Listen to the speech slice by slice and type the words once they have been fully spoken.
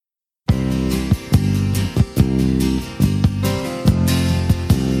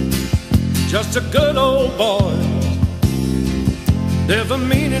just a good old boy, never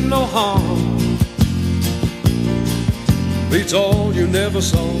meaning no harm. Beats all you never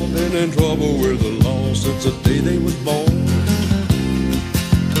saw, been in trouble with the law since the day they was born.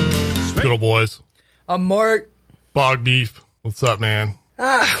 Good old boys. I'm Mark. Bog Beef. What's up, man?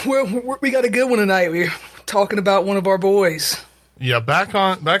 We got a good one tonight. We're talking about one of our boys. Yeah, back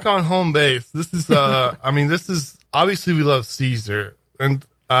on home base. This is this is obviously we love Caesar, and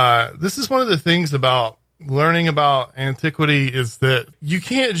this is one of the things about learning about antiquity is that you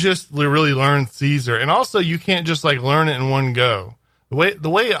can't just really learn Caesar, and also you can't just like learn it in one go. The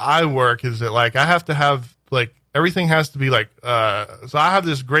way I work is that like I have to have like everything has to be like so I have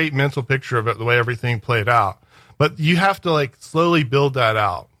this great mental picture of it, the way everything played out, but you have to like slowly build that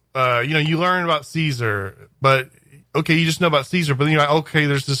out. You learn about Caesar, but okay, you just know about Caesar, but then you're like, okay,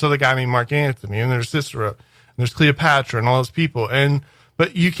 there's this other guy named Mark Antony, and there's Cicero, and there's Cleopatra, and all those people,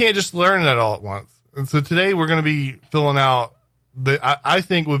 but you can't just learn that all at once. And so today we're going to be filling out I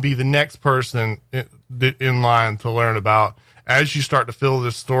think would be the next person in line to learn about as you start to fill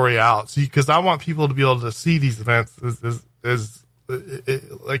this story out. See, because I want people to be able to see these events as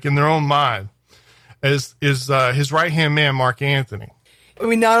like in their own mind as his right-hand man, Mark Antony. I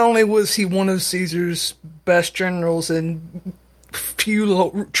mean, not only was he one of Caesar's best generals and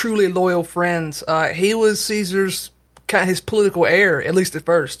few truly loyal friends, he was Caesar's kind of his political heir, at least at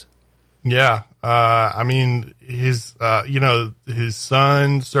first. Yeah. His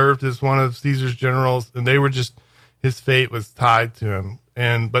son served as one of Caesar's generals, and they were just, his fate was tied to him.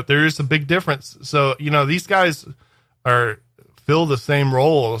 But there is a big difference. So, these guys fill the same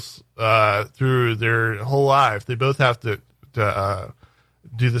roles, through their whole life. They both have to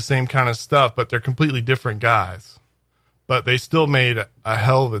do the same kind of stuff, but they're completely different guys, but they still made a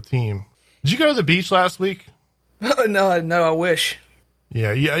hell of a team. Did you go to the beach last week? No, I wish.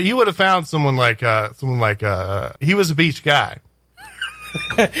 Yeah, you would have found someone like he was a beach guy.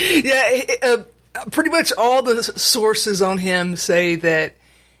 Yeah, pretty much all the sources on him say that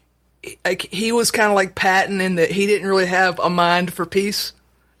like he was kind of like Patton in that he didn't really have a mind for peace.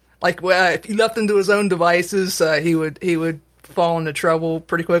 Like, well, if he left him to his own devices, he would fall into trouble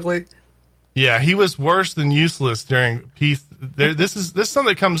pretty quickly. Yeah, he was worse than useless during peace. This is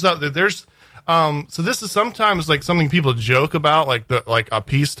something that comes up that there's. So this is sometimes like something people joke about, like a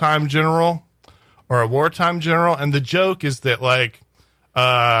peacetime general or a wartime general. And the joke is that like,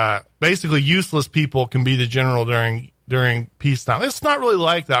 basically useless people can be the general during peacetime. It's not really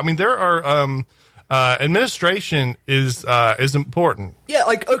like that. I mean, there are, administration is important. Yeah.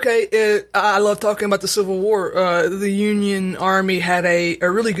 Like, okay. I love talking about the Civil War. The Union Army had a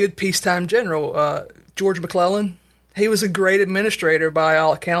really good peacetime general, George McClellan. He was a great administrator by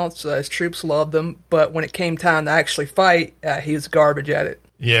all accounts. His troops loved him, but when it came time to actually fight, he was garbage at it.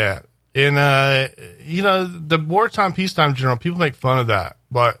 Yeah. And, the wartime, peacetime general, people make fun of that,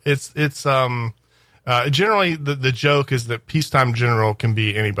 but it's generally the joke is that peacetime general can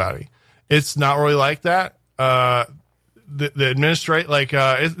be anybody. It's not really like that. The administrate, like,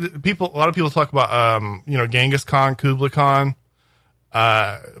 a lot of people talk about, Genghis Khan, Kublai Khan,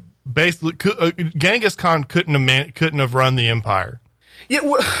 basically, Genghis Khan couldn't have run the empire. Yeah,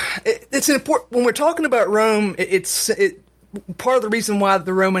 it's important when we're talking about Rome. It's part of the reason why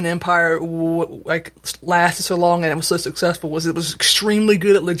the Roman Empire lasted so long and it was so successful was it was extremely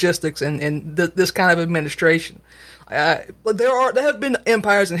good at logistics and this kind of administration. But there have been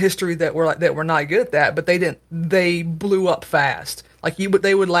empires in history that were not good at that, but they blew up fast.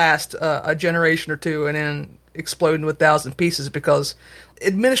 They would last a generation or two and then explode into 1,000 pieces because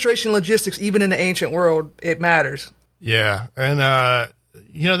administration logistics, even in the ancient world, it matters. Yeah. And,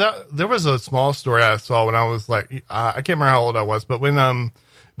 that there was a small story I saw when I was like, I can't remember how old I was, but when,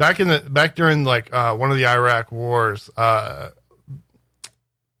 back during one of the Iraq wars, that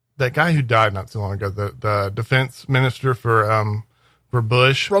guy who died not too long ago, the defense minister for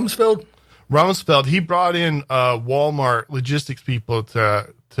Bush, Rumsfeld, he brought in, Walmart logistics people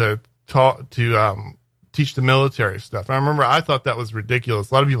to teach the military stuff. And I remember I thought that was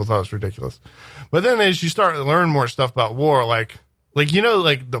ridiculous. A lot of people thought it was ridiculous. But then as you start to learn more stuff about war, like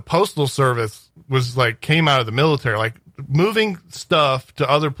the postal service was came out of the military, moving stuff to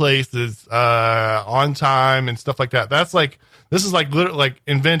other places, on time and stuff like that. This is literally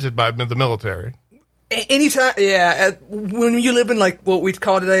invented by the military. Anytime, yeah. When you live in what we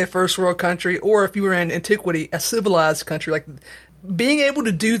call today a first world country, or if you were in antiquity, a civilized country, being able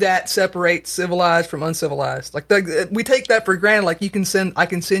to do that separates civilized from uncivilized. We take that for granted. I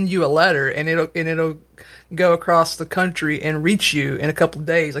can send you a letter and it'll go across the country and reach you in a couple of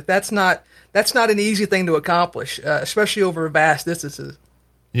days. That's not an easy thing to accomplish, especially over vast distances.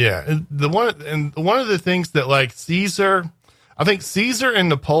 Yeah, and one of the things that like I think Caesar and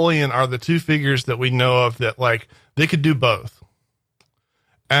Napoleon are the two figures that we know of that like they could do both,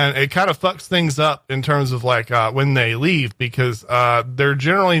 and it kind of fucks things up in terms of like when they leave because they're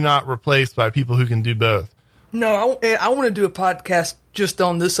generally not replaced by people who can do both. No, I want to do a podcast just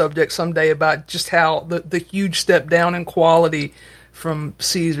on this subject someday about just how the huge step down in quality from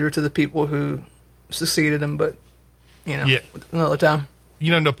Caesar to the people who succeeded him, but another time.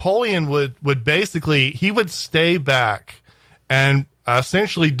 Napoleon would basically, he would stay back and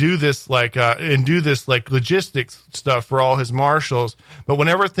essentially do this logistics stuff for all his marshals. But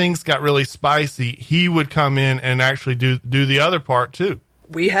whenever things got really spicy, he would come in and actually do the other part too.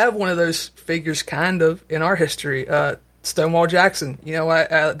 We have one of those figures kind of in our history, Stonewall Jackson.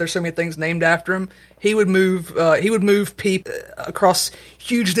 There's so many things named after him. He would move people across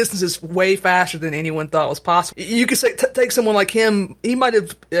huge distances way faster than anyone thought was possible. You could say, take someone like him. He might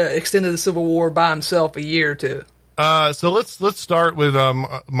have extended the Civil War by himself a year or two. So let's start with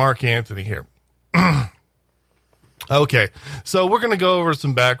Mark Antony here. Okay, so we're gonna go over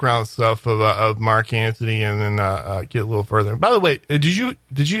some background stuff of Mark Antony and then get a little further. By the way, did you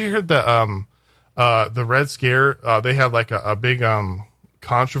hear the Red Scare? They had like a big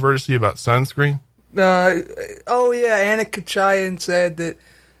controversy about sunscreen. Oh yeah, Anna Kachayan said that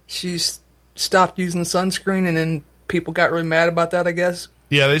she's stopped using sunscreen, and then people got really mad about that, I guess.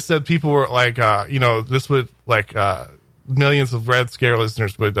 Yeah, they said people were like, this would like millions of Red Scare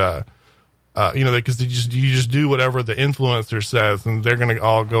listeners would, because you just do whatever the influencer says, and they're gonna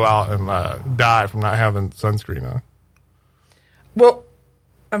all go out and die from not having sunscreen on. Well,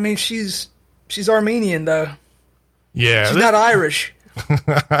 I mean, she's Armenian though. Yeah, she's not Irish.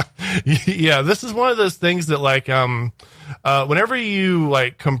 Yeah, this is one of those things that like whenever you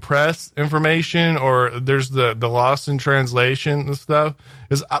like compress information or there's the loss in translation and stuff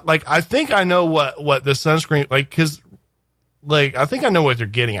is like I think I know what the sunscreen like because like I think I know what they're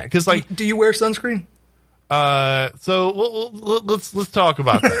getting at because like do you wear sunscreen? So let's talk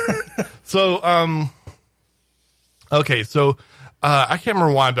about that. So okay, so I can't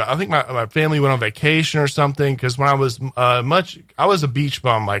remember why, but I think my family went on vacation or something. Cause when I was, I was a beach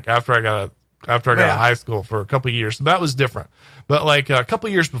bum, like after I got out of high school for a couple of years. So that was different. But like a couple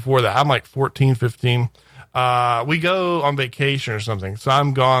of years before that, I'm like 14, 15. We go on vacation or something. So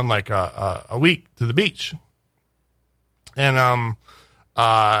I'm gone like a week to the beach. And,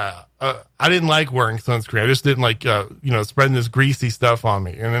 I didn't like wearing sunscreen. I just didn't like, spreading this greasy stuff on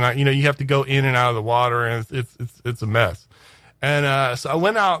me. And then you have to go in and out of the water and it's a mess. And so I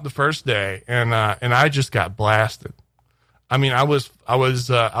went out the first day, and I just got blasted. I mean, I was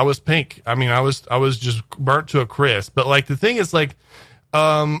pink. I mean, I was just burnt to a crisp. But like the thing is, like,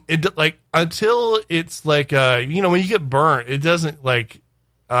 it like until it's like when you get burnt, it doesn't like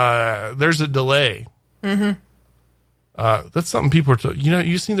there's a delay. Mm-hmm. That's something people are.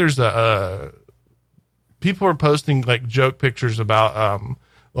 You see, there's people are posting like joke pictures about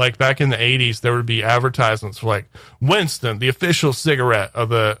like back in the 80s, there would be advertisements for like Winston, the official cigarette of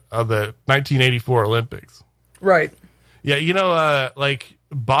the 1984 Olympics. Right. Yeah. Like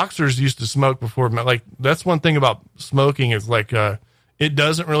boxers used to smoke before. Like that's one thing about smoking is like, it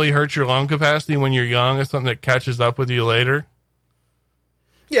doesn't really hurt your lung capacity when you're young. It's something that catches up with you later.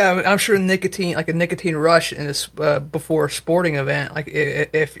 Yeah. I mean, I'm sure nicotine, like a nicotine rush in this, before a sporting event, like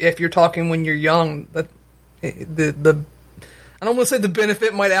if you're talking when you're young, the I don't want to say the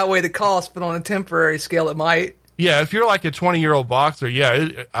benefit might outweigh the cost, but on a temporary scale, it might. Yeah, if you're like a 20-year-old boxer,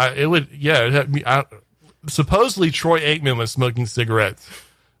 it would. Yeah, supposedly Troy Aikman was smoking cigarettes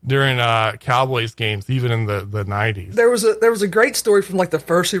during Cowboys games, even in the 90s. There was a great story from like the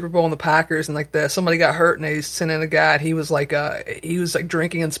first Super Bowl in the Packers, and like somebody got hurt, and they sent in a guy, and he was like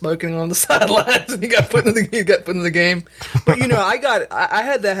drinking and smoking on the sidelines, and he got put in the game. But I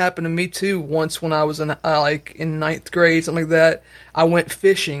had that happen to me too once when I was in in ninth grade, something like that. I went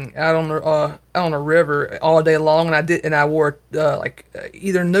fishing out on a river all day long, and I wore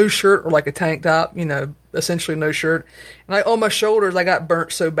either no shirt or like a tank top, essentially no shirt. And on my shoulders, I got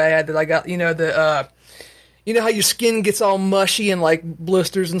burnt so bad that I got how your skin gets all mushy and like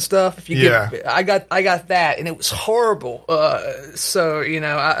blisters and stuff. I got that, and it was horrible. So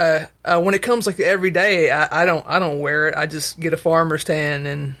when it comes like every day, I don't wear it. I just get a farmer's tan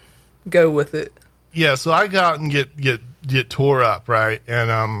and go with it. Yeah, so I got out and get tore up, right?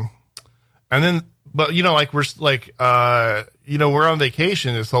 And then, but like we're like we're on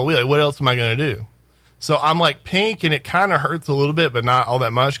vacation this whole week. Like, what else am I gonna do? So I'm like pink, and it kind of hurts a little bit, but not all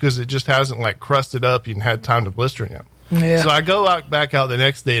that much because it just hasn't like crusted up and had time to blister yet. Yeah. So I go back out the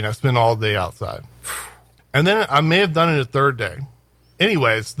next day, and I spend all day outside. And then I may have done it a third day,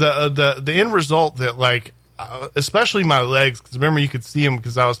 anyways, the end result that like, especially my legs, because remember you could see them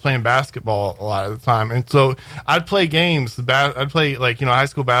because I was playing basketball a lot of the time, and so I'd play games. I'd play like high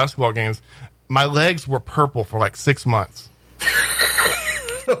school basketball games. My legs were purple for like 6 months.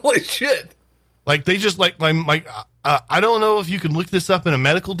 Holy shit! Like they just like I don't know if you can look this up in a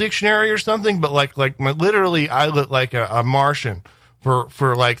medical dictionary or something, but literally I looked like a Martian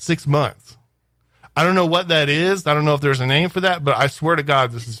for like 6 months. I don't know what that is. I don't know if there's a name for that, but I swear to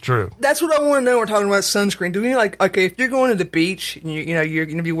God, this is true. That's what I want to know. We're talking about sunscreen. Do we okay, if you're going to the beach and you're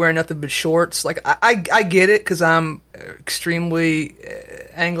going to be wearing nothing but shorts, like I get it because I'm extremely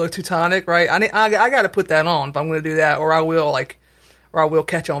Anglo-Teutonic, right? I got to put that on if I'm going to do that, or I will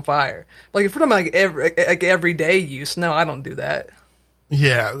catch on fire. Like if we're talking like everyday use, no, I don't do that.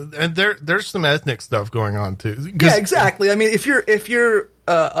 Yeah, and there's some ethnic stuff going on too. Yeah, exactly. I mean, if you're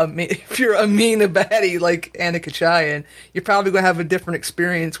a mean baddie like Anna Kachayan, you're probably going to have a different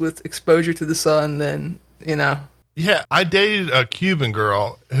experience with exposure to the sun than. Yeah, I dated a Cuban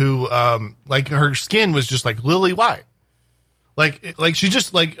girl who like her skin was just like lily white. Like she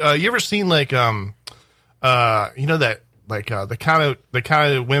just like you ever seen like that like the kind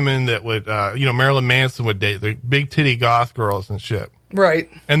of women that would Marilyn Manson would date, the big titty goth girls and shit. Right.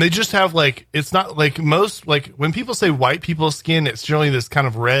 And they just have like, it's not like most, like when people say white people's skin, it's generally this kind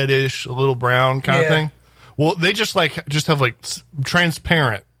of reddish, a little brown kind of thing. Well, they just have like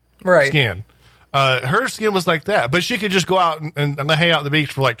transparent skin. Her skin was like that, but she could just go out and hang out on the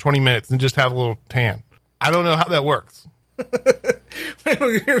beach for like 20 minutes and just have a little tan. I don't know how that works.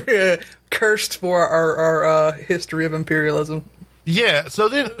 We're cursed for our history of imperialism. Yeah. So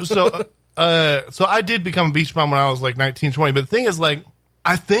I did become a beach bum when I was like 19, 20. But the thing is, like,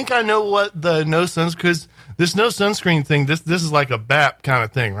 I think I know what the no sunscreen, because this no sunscreen thing, this is like a BAP kind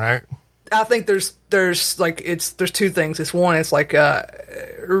of thing, right? I think there's two things. It's one, it's like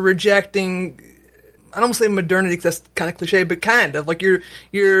rejecting. I don't want to say modernity because that's kind of cliche, but kind of like you're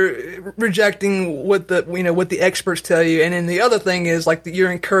rejecting what the experts tell you, and then the other thing is like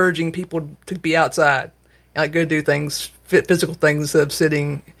you're encouraging people to be outside and like go do things, physical things, instead of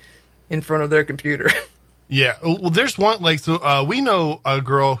sitting in front of their computer. Yeah. Well, there's one, like, so we know a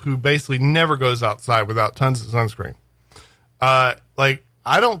girl who basically never goes outside without tons of sunscreen. Like,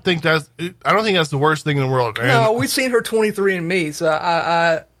 I don't think that's the worst thing in the world. And no, we've seen her 23andMe, so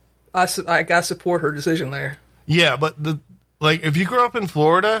I got to support her decision there. Yeah, but like if you grow up in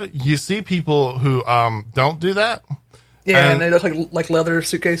Florida, you see people who don't do that. Yeah, and they look like leather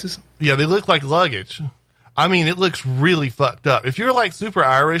suitcases. Yeah, they look like luggage. I mean, it looks really fucked up. If you're like super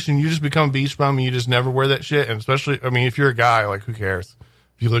Irish and you just become a beach bum and you just never wear that shit, and especially, I mean, if you're a guy, like who cares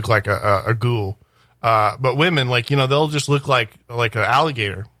if you look like a ghoul? But women, like, they'll just look like an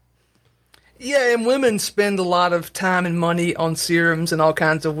alligator. Yeah, and women spend a lot of time and money on serums and all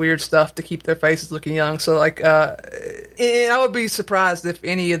kinds of weird stuff to keep their faces looking young. So, like, and I would be surprised if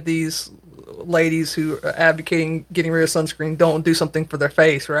any of these ladies who are advocating getting rid of sunscreen don't do something for their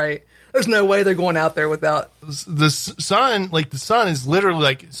face, right? There's no way they're going out there without the sun. Like the sun is literally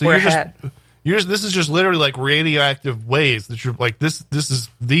like, so this is just literally like radioactive waves that you're like, this is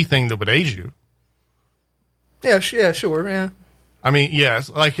the thing that would age you. Yeah, sure, yeah. I mean, yes,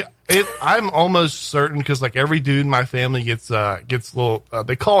 like I'm almost certain because like every dude in my family gets little.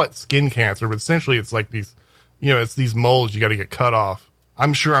 They call it skin cancer, but essentially it's like these, it's these moles you got to get cut off.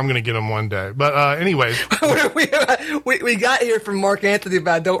 I'm sure I'm going to get them one day. But anyways. we got here from Mark Antony,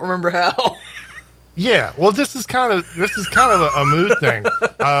 but I don't remember how. Yeah, well, this is kind of a mood thing.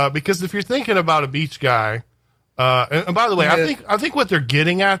 Because if you're thinking about a beach guy, and by the way, I think what they're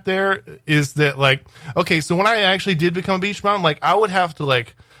getting at there is that, like, okay, so when I actually did become a beach bum, like, I would have to,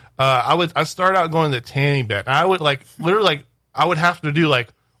 like, I start out going to the tanning bed. And I would, like, literally, like, I would have to do, like,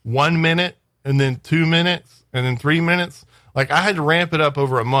 1 minute, and then 2 minutes, and then 3 minutes. Like, I had to ramp it up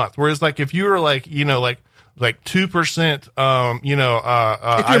over a month. Whereas, like, if you were, like, like 2%,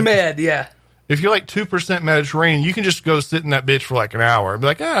 if you're mad, yeah. If you're, like, 2% Mediterranean, you can just go sit in that bitch for, like, an hour. And be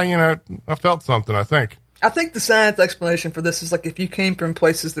like, I felt something, I think. I think the science explanation for this is, like, if you came from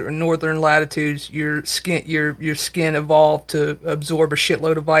places that were northern latitudes, your skin evolved to absorb a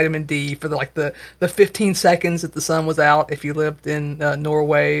shitload of vitamin D for, the 15 seconds that the sun was out if you lived in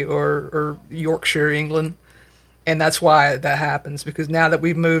Norway or Yorkshire, England. And that's why that happens, because now that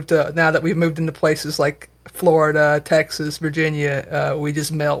we've moved into places like Florida, Texas, Virginia, we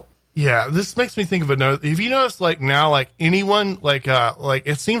just melt. Yeah, this makes me think of another. Have you noticed, like, now, like, anyone, like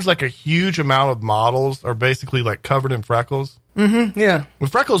it seems like a huge amount of models are basically like covered in freckles. Mm-hmm. Yeah, well,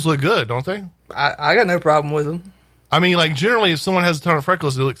 freckles look good, don't they? I got no problem with them. I mean, like, generally, if someone has a ton of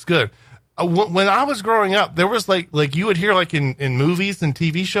freckles, it looks good. when I was growing up, there was like you would hear like in movies and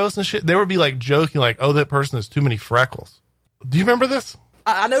TV shows and shit, there would be like joking like, oh, that person has too many freckles. Do you remember this?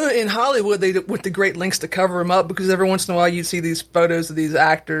 I know in Hollywood they went to great lengths to cover them up because every once in a while you see these photos of these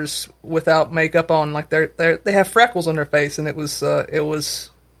actors without makeup on, like they have freckles on their face, and it was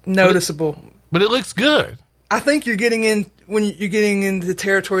noticeable. But it looks good. I think you're getting into the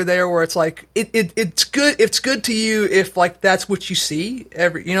territory there where it's like it's good. It's good to you if like that's what you see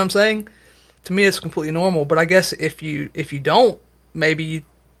every. You know what I'm saying? To me, it's completely normal. But I guess if you don't, maybe you,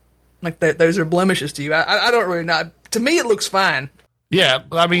 like those are blemishes to you. I don't really know. To me, it looks fine. Yeah,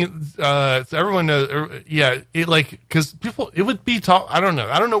 I mean, so everyone knows. Yeah, it like because people, it would be talk. I don't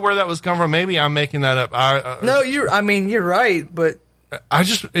know where that was coming from. Maybe I'm making that up. No, you're right, but I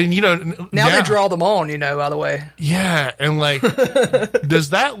just and now they draw them on. By the way. Yeah, and like,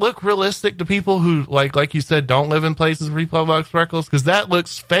 does that look realistic to people who like you said, don't live in places where people have freckles? Because that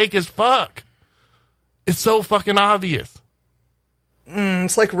looks fake as fuck. It's so fucking obvious.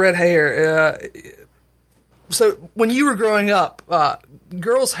 It's like red hair. So when you were growing up,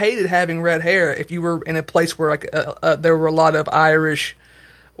 girls hated having red hair if you were in a place where like there were a lot of Irish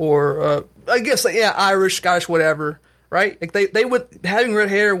or I guess Irish, Scottish, whatever, right? Like they would having red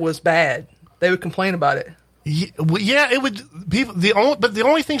hair was bad. They would complain about it. Yeah, it would people the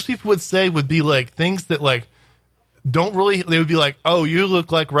only things people would say would be like things that like don't really. They would be like, "Oh, you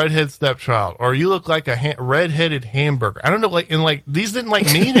look like redhead stepchild," or "You look like a redheaded hamburger." I don't know, like and like these didn't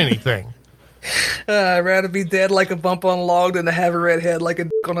like mean anything. I'd rather be dead like a bump on a log than to have a red head like a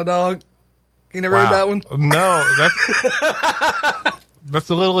dick on a dog. You never heard that one? No, that's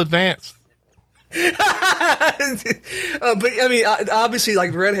a little advanced. But I mean, obviously,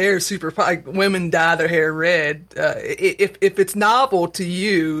 like red hair is super. Like, women dye their hair red. If it's novel to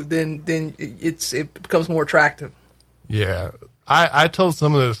you, then it becomes more attractive. Yeah, I told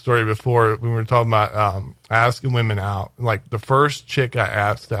some of this story before when we were talking about asking women out. Like the first chick I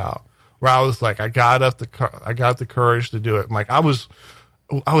asked out, where I was like, I got the courage to do it. I'm like, I was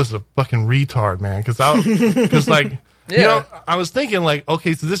a fucking retard, man, because like. Yeah. I was thinking like,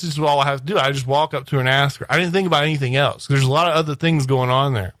 okay, so this is all I have to do. I just walk up to her and ask her. I didn't think about anything else. There's a lot of other things going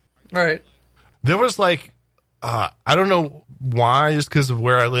on there. Right. There was like, I don't know why, just because of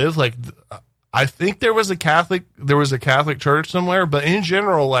where I live. Like, I think there was a Catholic church somewhere, but in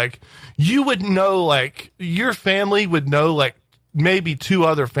general, like, you would know, like, your family would know, like, maybe two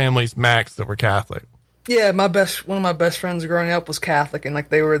other families max that were Catholic. Yeah, one of my best friends growing up was Catholic, and like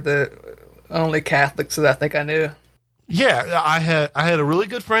they were the only Catholics that I think I knew. Yeah, I had a really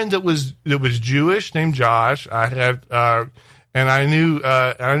good friend that was Jewish named Josh.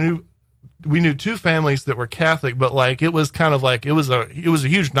 We knew two families that were Catholic, but like it was kind of like it was a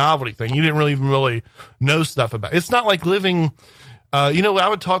huge novelty thing. You didn't really know stuff about it. It's not like living. I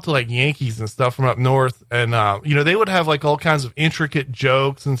would talk to like Yankees and stuff from up north, and they would have like all kinds of intricate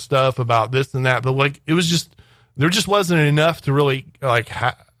jokes and stuff about this and that, but like it was just there just wasn't enough to really like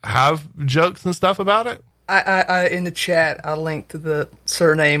have jokes and stuff about it. I in the chat, I linked to the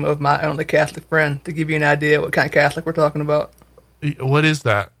surname of my only Catholic friend to give you an idea what kind of Catholic we're talking about. What is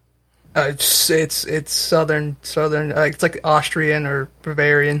that? It's southern. It's like Austrian or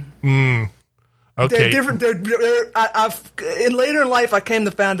Bavarian. Okay. They're different. In later in life, I came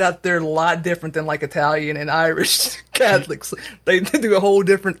to find out they're a lot different than like Italian and Irish Catholics. They do a whole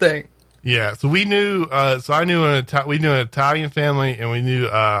different thing. Yeah, so we knew. I knew an Italian family, and we knew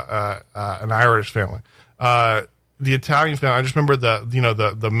an Irish family. The Italian family, I just remember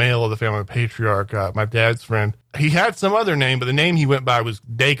the male of the family, the patriarch, my dad's friend. He had some other name, but the name he went by was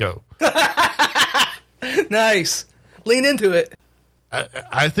Dago. Nice. Lean into it.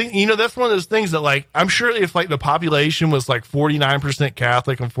 I think, that's one of those things that, like, I'm sure if, like, the population was, like, 49%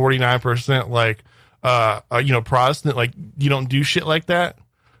 Catholic and 49%, like, Protestant, like, you don't do shit like that.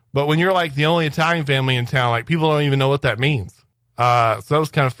 But when you're, like, the only Italian family in town, like, people don't even know what that means. So that was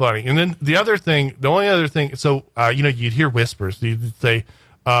kind of funny. And then the only other thing, so, you'd hear whispers. You'd say,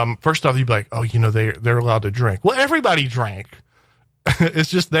 first off, you'd be like, oh, they're allowed to drink. Well, everybody drank. It's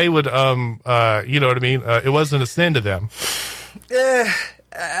just they would, you know what I mean? It wasn't a sin to them.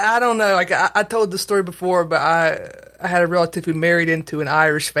 I don't know. Like I told the story before, but I had a relative who married into an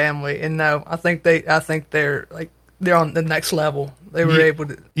Irish family, and no, I think they're on the next level. They were able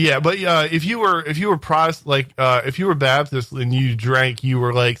to. Yeah, but if you were Protestant, like if you were Baptist and you drank, you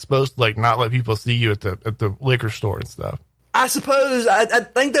were like supposed to like not let people see you at the liquor store and stuff. I suppose I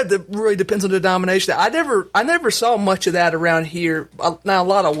think that really depends on the denomination. I never saw much of that around here. Now a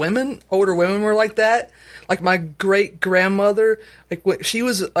lot of older women were like that. Like my great grandmother, like she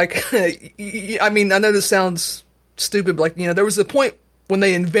was like, I mean, I know this sounds stupid, but like there was a point when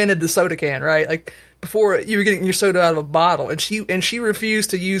they invented the soda can, right? Like before you were getting your soda out of a bottle, and she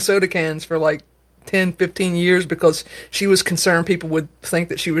refused to use soda cans for like 10, 15 years because she was concerned people would think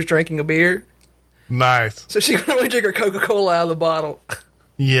that she was drinking a beer. Nice. So she could only drink her Coca-Cola out of the bottle.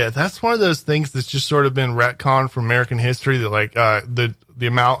 Yeah, that's one of those things that's just sort of been retconned from American history, that like the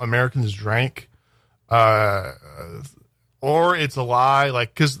amount Americans drank, or it's a lie.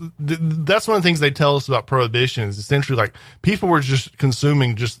 Like, because that's one of the things they tell us about prohibition is essentially like people were just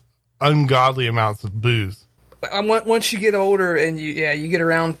consuming just ungodly amounts of booze. Once you get older and you get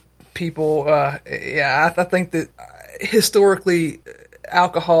around people, I think that historically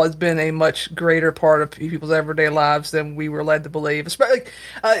alcohol has been a much greater part of people's everyday lives than we were led to believe, especially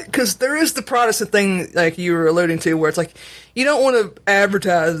because there is the Protestant thing like you were alluding to, where it's like you don't want to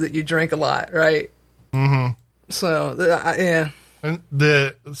advertise that you drink a lot, right? Mm-hmm. So yeah. And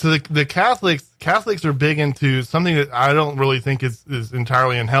the Catholics are big into something that I don't really think is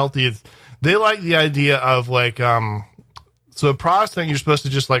entirely unhealthy. It's they like the idea of like so a Protestant, you're supposed to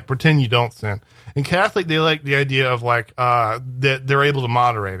just like pretend you don't sin. In Catholic, they like the idea of like that they're able to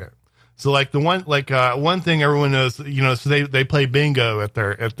moderate it. So like one thing everyone knows, so they play bingo at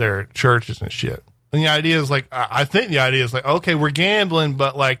their churches and shit. And the idea is like I think the idea is like, okay, we're gambling,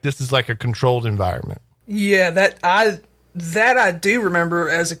 but like this is like a controlled environment. Yeah, that I do remember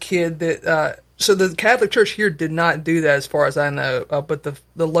as a kid that so the Catholic Church here did not do that as far as I know, but the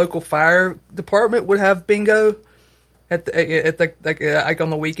local fire department would have bingo like on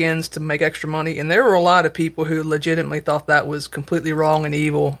the weekends to make extra money, and there were a lot of people who legitimately thought that was completely wrong and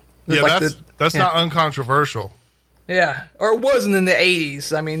evil. Yeah, like that's not uncontroversial. Yeah, or it wasn't in the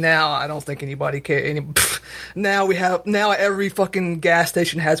 80s. I mean, now I don't think anybody cares. Now every fucking gas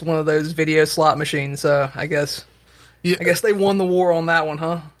station has one of those video slot machines. So I guess they won the war on that one,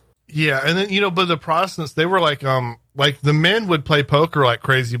 huh? Yeah, and then but the Protestants, they were like the men would play poker like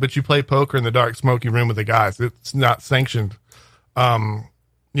crazy, but you play poker in the dark, smoky room with the guys. It's not sanctioned.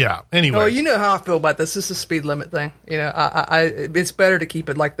 Yeah. Anyway, oh, you know how I feel about this. This is a speed limit thing. It's better to keep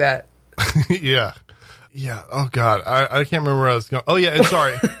it like that. Yeah. Yeah. Oh God, I can't remember where I was going. Oh yeah, and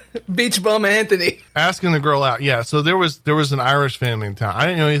sorry. Beach bum Antony asking the girl out. Yeah. So there was an Irish family in town. I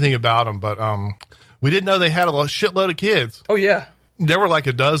didn't know anything about them, but we didn't know they had a shitload of kids. Oh yeah. There were like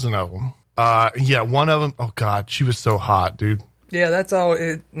a dozen of them. Yeah, one of them. Oh God, she was so hot, dude. Yeah, that's all.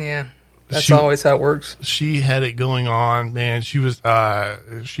 That's always how it works. She had it going on, man. She was.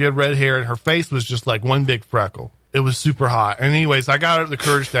 She had red hair, and her face was just like one big freckle. It was super hot. And anyways, I got the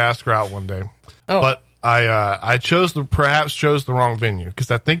courage to ask her out one day, but I perhaps chose the wrong venue because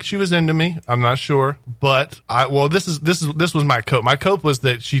I think she was into me. I'm not sure, but this was my cope. My cope was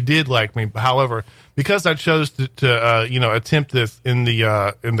that she did like me. However, because I chose to attempt this in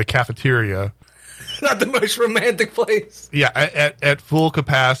the cafeteria, not the most romantic place. Yeah, at full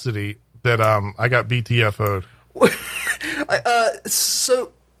capacity, that I got BTFO'd.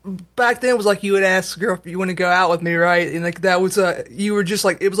 So back then it was like you would ask a girl if you want to go out with me, right? And like that was you were just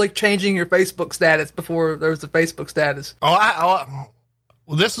like it was like changing your Facebook status before there was a Facebook status. Well,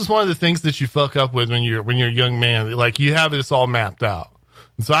 this is one of the things that you fuck up with when you're a young man. Like you have this all mapped out.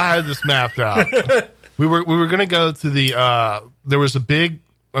 And so I had this mapped out. we were gonna go to the there was a big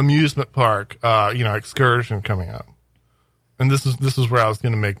amusement park excursion coming up. And this is where I was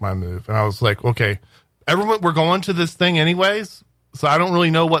gonna make my move. And I was like, okay, everyone, we're going to this thing anyways. So I don't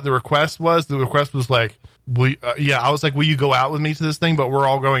really know what the request was. The request was like, I was like, will you go out with me to this thing? But we're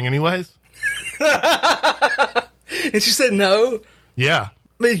all going anyways. And she said no. Yeah.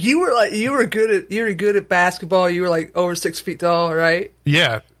 I mean, you were good at basketball. You were like over 6 feet tall, right?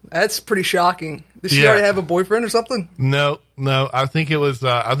 Yeah. That's pretty shocking. Did she already have a boyfriend or something? No. I think it was.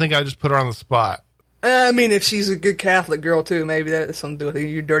 I think I just put her on the spot. I mean, if she's a good Catholic girl too, maybe that has something to do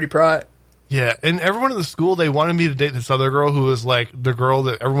with your dirty pride. Yeah, and everyone in the school, they wanted me to date this other girl who was like the girl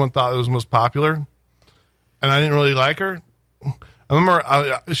that everyone thought was most popular, and I didn't really like her. I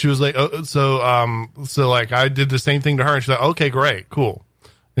remember she was like, so like I did the same thing to her, and she's like, okay, great, cool,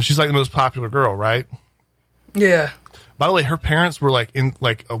 and she's like the most popular girl, right? Yeah. By the way, her parents were like in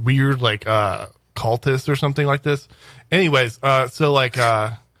like a weird like cultist or something like this. Anyways, so like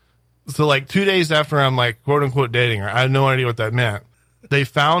 2 days after I'm like quote unquote dating her, I had no idea what that meant. They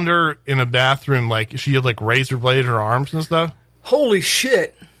found her in a bathroom, like she had like razor bladed her arms and stuff. Holy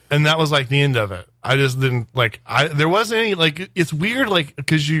shit! And that was like the end of it. I just didn't like. There wasn't any like. It's weird, like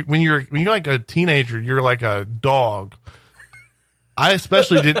because when you're like a teenager, you're like a dog. I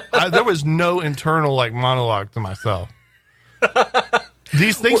especially did. There was no internal like monologue to myself.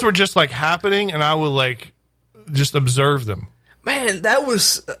 These things were just like happening, and I would like just observe them. Man, that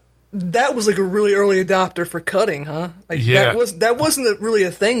was that was like a really early adopter for cutting, huh? Like Yeah. that wasn't really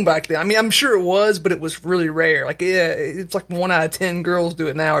a thing back then. I mean, I'm sure it was, but it was really rare. Like, yeah, it's like 1 out of 10 girls do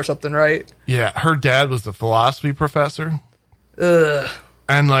it now or something, right? Yeah, her dad was a philosophy professor. Ugh.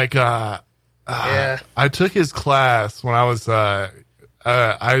 And like, Yeah. I took his class when I was, I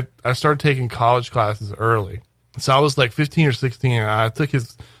started taking college classes early. So I was like 15 or 16 and I took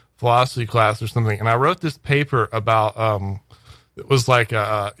his philosophy class or something. And I wrote this paper about, it was like,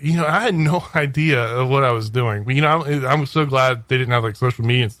 I had no idea of what I was doing. But, I'm so glad they didn't have like social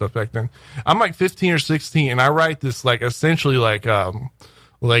media and stuff back then. I'm like 15 or 16 and I write this like essentially like a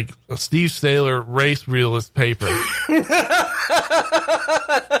Steve Saylor race realist paper.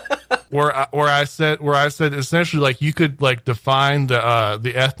 where I said essentially like you could like define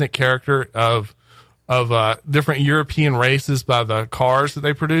the ethnic character of different European races by the cars that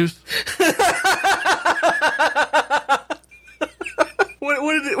they produce.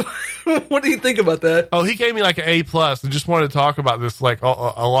 What do you think about that? Oh, he gave me like an A+ and just wanted to talk about this like a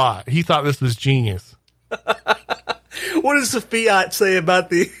lot. He thought this was genius. What does the Fiat say about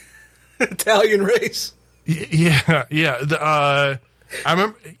the Italian race? Yeah. I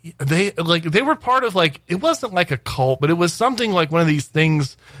remember they were part of like, it wasn't like a cult, but it was something like one of these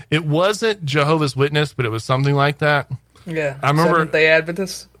things. It wasn't Jehovah's Witness, but it was something like that. Yeah, I remember Seventh-day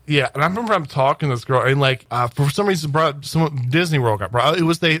Adventists. Yeah, and I remember I'm talking to this girl, and like for some reason, Disney World got brought. It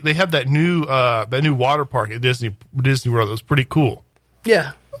was they had that new water park at Disney World that was pretty cool.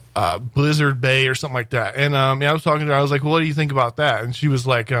 Yeah, Blizzard Bay or something like that. And I was talking to her. I was like, well, "What do you think about that?" And she was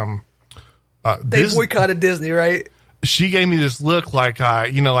like, they boycotted Disney, right? She gave me this look like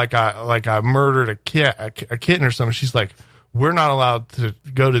I murdered a kitten or something. She's like, "We're not allowed to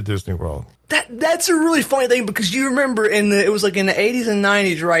go to Disney World." That's a really funny thing because you remember it was like in the 80s and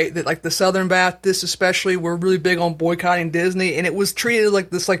 90s, right? That like the Southern Baptists especially were really big on boycotting Disney, and it was treated like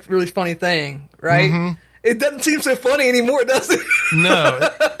this like really funny thing, right? Mm-hmm. It doesn't seem so funny anymore, does it? No,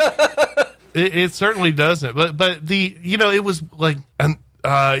 it certainly doesn't. But it was like, and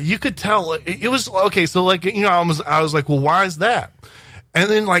you could tell it was okay. So like I was like, well, why is that? And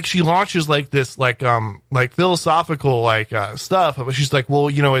then like she launches like this like philosophical like stuff, but she's like, well,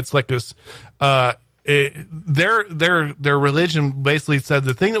 it's like this their religion basically said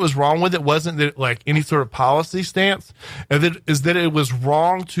the thing that was wrong with it wasn't that like any sort of policy stance, and that it was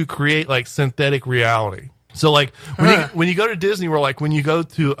wrong to create like synthetic reality. So like when you go to Disney World, like when you go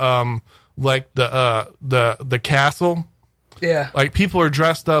to like the castle, yeah, like people are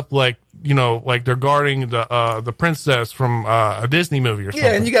dressed up like like they're guarding the princess from a Disney movie or something.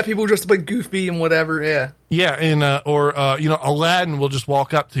 Yeah, and you got people dressed up like Goofy and whatever. Yeah, yeah, and Aladdin will just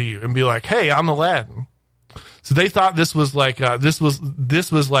walk up to you and be like, "Hey, I'm Aladdin." So they thought this was like this was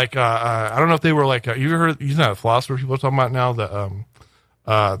like I don't know if they were like you ever heard the philosopher people are talking about now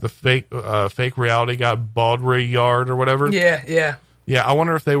the fake reality guy Baudrillard or whatever. Yeah. Yeah, I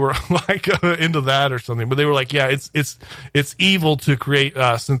wonder if they were like into that or something. But they were like, yeah, it's evil to create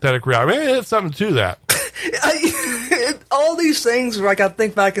synthetic reality. I mean, it's something to that. All these things, like I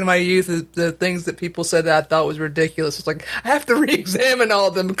think back in my youth, the things that people said that I thought was ridiculous. It's like I have to re-examine all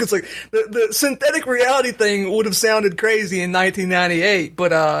of them because like the synthetic reality thing would have sounded crazy in 1998,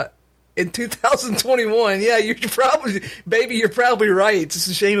 but in 2021, yeah, you're probably right. It's just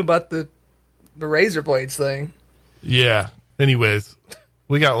a shame about the razor blades thing. Yeah. Anyways,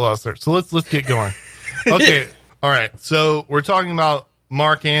 we got lost there. So let's get going. Okay. All right. So we're talking about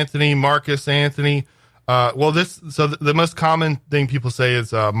Marcus Antony. The most common thing people say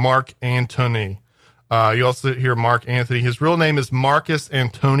is Mark Antony. You also hear Mark Antony. His real name is Marcus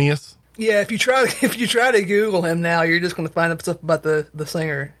Antonius. Yeah, if you try to Google him now, you're just going to find out stuff about the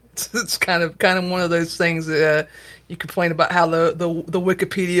singer. It's kind of one of those things that you complain about how the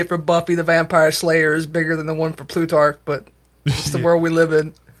Wikipedia for Buffy the Vampire Slayer is bigger than the one for Plutarch, but it's the world we live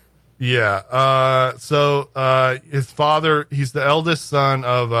in. Yeah. So his father, he's the eldest son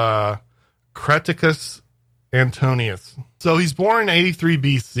of Creticus Antonius. So he's born in 83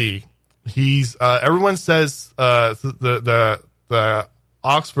 BC. He's everyone says the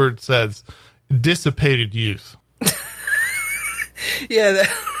Oxford says dissipated youth. Yeah,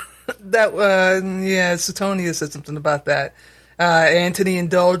 Suetonius said something about that. Antony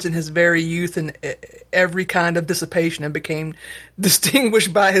indulged in his very youth in every kind of dissipation and became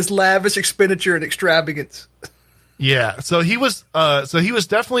distinguished by his lavish expenditure and extravagance. Yeah, so he was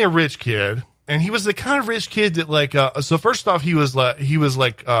definitely a rich kid, and he was the kind of rich kid that like so first off he was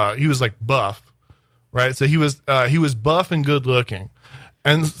buff, right? So he was buff and good looking.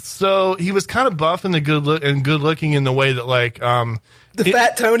 And so he was kind of buff and good looking in the way that like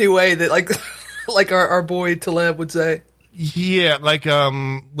Fat Tony way that like like our boy Taleb would say. Yeah,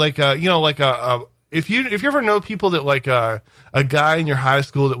 if you ever know people that like a guy in your high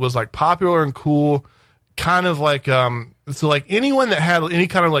school that was like popular and cool, kind of like so like anyone that had any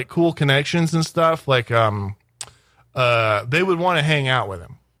kind of like cool connections and stuff, like they would want to hang out with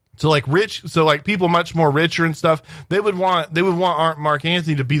him. So like people much more richer and stuff, they would want Mark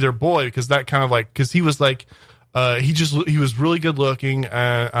Antony to be their boy, because that kind of like, because he was like he was really good looking,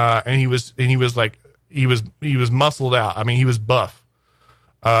 and he was muscled out. I mean, he was buff.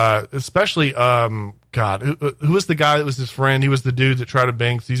 Especially, God, who was the guy that was his friend? He was the dude that tried to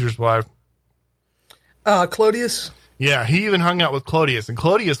bang Caesar's wife. Claudius. Yeah, he even hung out with Claudius, and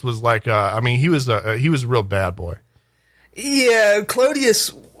Claudius was like, he was a real bad boy. Yeah,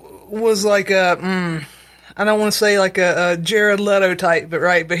 Claudius was like I don't want to say like a Jared Leto type,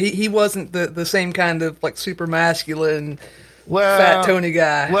 but he wasn't the same kind of like super masculine, fat Tony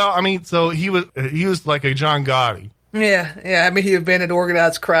guy. Well, I mean, so he was like a John Gotti. Yeah. I mean, he invented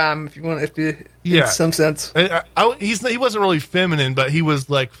organized crime, in some sense. He wasn't really feminine, but he was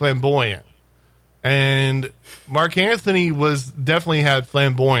like flamboyant, and Mark Antony definitely had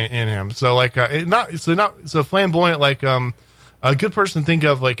flamboyant in him. So like, not so flamboyant. Like, a good person to think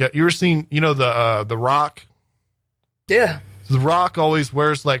of, like, you ever seen, the Rock? Yeah. The Rock always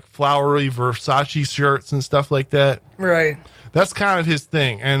wears like flowery Versace shirts and stuff like that. Right. That's kind of his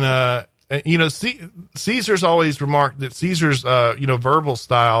thing, and Caesar's always remarked that Caesar's, verbal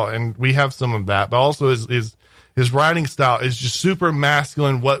style, and we have some of that, but also his writing style is just super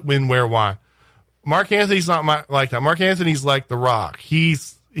masculine. What, when, where, why. Mark Anthony's not like that. Mark Anthony's like The Rock.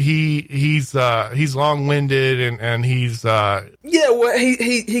 He's long winded, and he's well,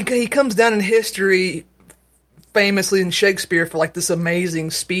 he comes down in history famously in Shakespeare for like this amazing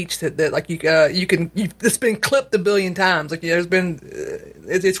speech that like it's been clipped a billion times. Like, there's been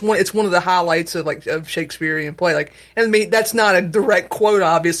it's one of the highlights of Shakespearean play. Like, and I mean, that's not a direct quote,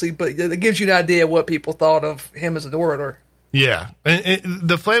 obviously, but it gives you an idea of what people thought of him as an orator. Yeah, and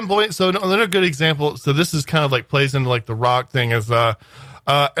the flamboyant. So another good example. So this is kind of like plays into like the Rock thing, is at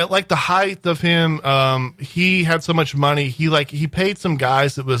like the height of him, he had so much money. He paid some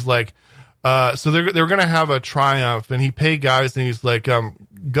guys that was like. So they're going to have a triumph, and he paid guys, and he's like,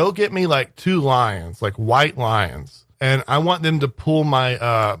 go get me like 2 lions, like white lions, and I want them to pull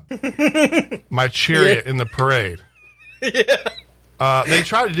my my chariot in the parade. Yeah. They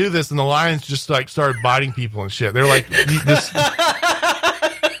tried to do this, and the lions just like started biting people and shit. They're like,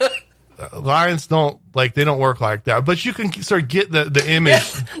 lions don't work like that, but you can sort of get the image,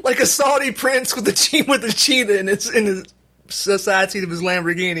 like a Saudi prince with the cheetah in his side seat of his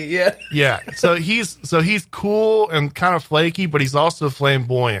Lamborghini. Yeah. So he's cool and kind of flaky, but he's also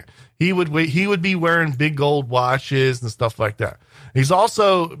flamboyant. He would be wearing big gold watches and stuff like that. He's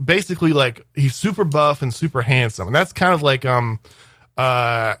also basically like, he's super buff and super handsome, and that's kind of like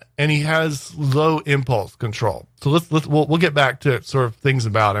and he has low impulse control. So we'll get back to sort of things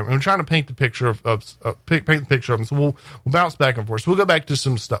about him. I'm trying to paint the picture of paint the picture of him. So we'll bounce back and forth. So we'll go back to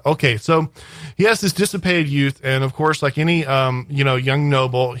some stuff. Okay, so he has this dissipated youth, and of course, like any young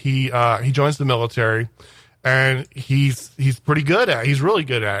noble, he joins the military, and he's pretty good at it. He's really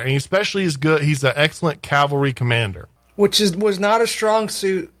good at it, and he especially is good. He's an excellent cavalry commander, which was not a strong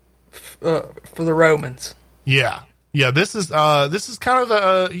suit for the Romans. Yeah. Yeah, this is kind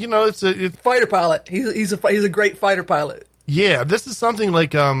of it's a fighter pilot. He's a great fighter pilot. Yeah, this is something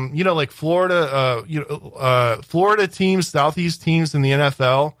like like Florida Florida teams, Southeast teams in the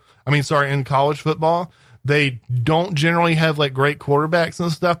NFL. In college football, they don't generally have like great quarterbacks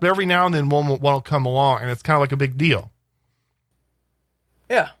and stuff, but every now and then one will come along, and it's kind of like a big deal.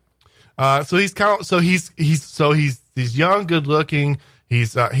 Yeah. So he's young, good looking.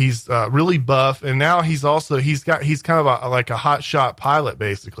 He's really buff, and now he's kind of a hot shot pilot,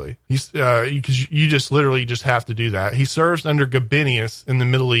 basically. He's because you just literally just have to do that. He serves under Gabinius in the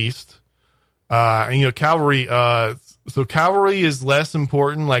Middle East, and cavalry. So cavalry is less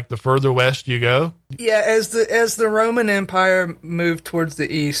important, like the further west you go. Yeah, as the Roman Empire moved towards the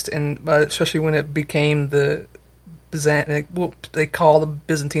east, and especially when it became the what they call the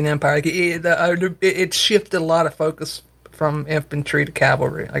Byzantine Empire, it shifted a lot of focus from infantry to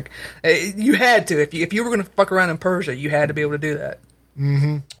cavalry. Like, you had to, if you were going to fuck around in Persia, you had to be able to do that.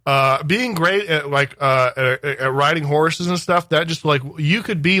 Mm-hmm. Being great at at riding horses and stuff, that just like, you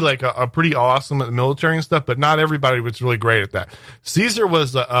could be like a pretty awesome at the military and stuff, but not everybody was really great at that. Caesar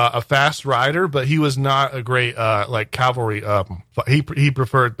was a fast rider, but he was not a great cavalry. He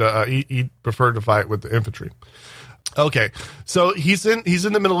preferred to fight with the infantry. Okay, so he's in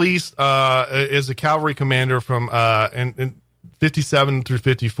the Middle East as a cavalry commander from in 57 through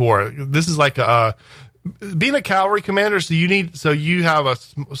 54. This is like being a cavalry commander, so you have a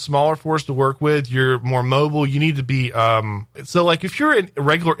smaller force to work with. You're more mobile. You need to be so like if you're a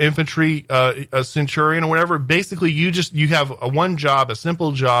regular infantry, a centurion or whatever, basically you have one job, a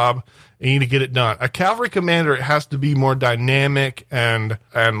simple job, and you need to get it done. A cavalry commander, it has to be more dynamic and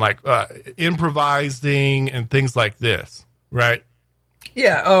like improvising and things like this, right?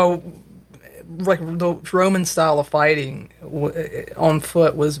 Yeah. Like the Roman style of fighting on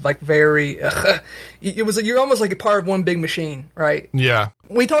foot was like very. You're almost like a part of one big machine, right? Yeah.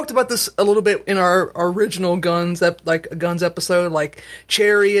 We talked about this a little bit in our original guns episode, like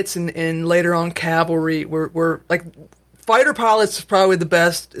chariots and later on cavalry. Were like fighter pilots is probably the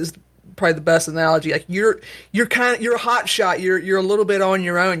best analogy. Like you're a hot shot. You're a little bit on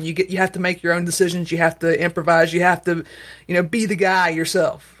your own. You have to make your own decisions. You have to improvise. You have to be the guy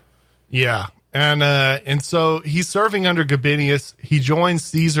yourself. Yeah. And so he's serving under Gabinius. He joins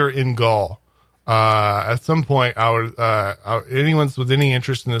Caesar in Gaul. At some point, anyone's with any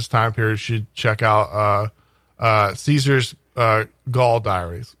interest in this time period should check out Caesar's Gaul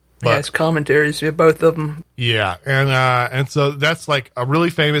diaries. But, yeah, his commentaries, both of them. Yeah, and so that's like a really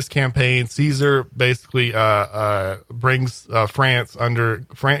famous campaign. Caesar basically brings France under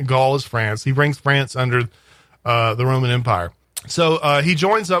Gaul is France. He brings France under the Roman Empire. So he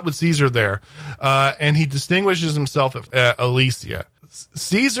joins up with Caesar there, and he distinguishes himself at Alesia.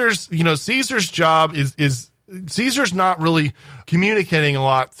 Caesar's job is Caesar's not really communicating a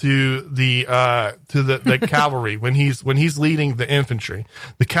lot to the cavalry when he's leading the infantry.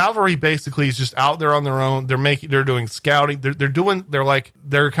 The cavalry basically is just out there on their own. They're doing scouting. They're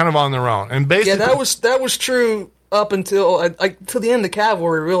kind of on their own. And basically, yeah, that was true up until to the end of the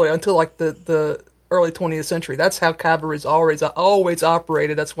cavalry, really, until like the early 20th century. That's how cavalry's always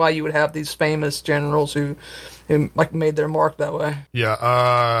operated. That's why you would have these famous generals who like made their mark that way.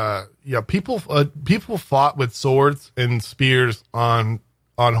 Yeah. People fought with swords and spears on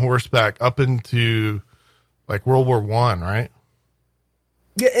horseback up into like World War I, right?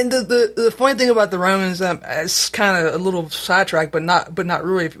 Yeah, and the funny thing about the Romans, it's kind of a little sidetracked, but not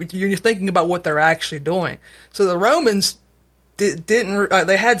really. If you're thinking about what they're actually doing. So the Romans didn't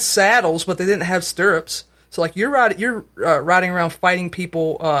they had saddles, but they didn't have stirrups. So like you're riding around fighting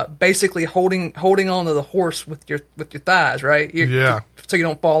people, basically holding on to the horse with your thighs, right? So you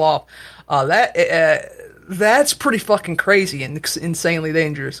don't fall off. That's pretty fucking crazy and insanely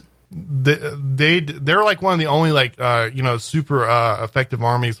dangerous. They're like one of the only super effective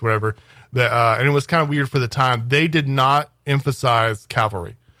armies, whatever. That and it was kind of weird for the time. They did not emphasize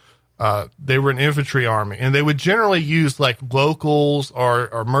cavalry. They were an infantry army, and they would generally use like locals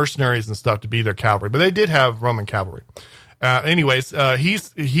or mercenaries and stuff to be their cavalry, but they did have Roman cavalry. He's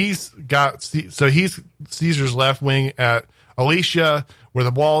Caesar's left wing at Alesia, where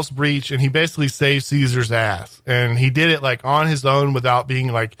the walls breach, and he basically saved Caesar's ass. And he did it like on his own without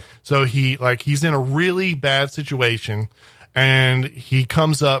being like, so he's in a really bad situation, and he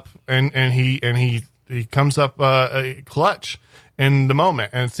comes up and he comes up clutch in the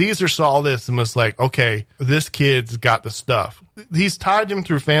moment. And Caesar saw this and was like, okay, this kid's got the stuff. He's tied him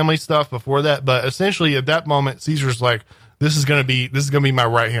through family stuff before that, but essentially at that moment, Caesar's like, this is gonna be my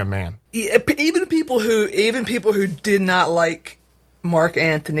right hand man. Even people who did not like Mark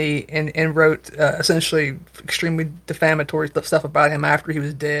Antony and wrote essentially extremely defamatory stuff about him after he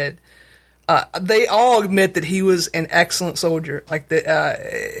was dead, they all admit that he was an excellent soldier. Like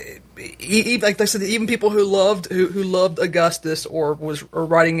like they said, even people who loved Augustus or were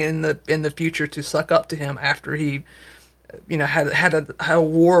writing in the future to suck up to him after he, had a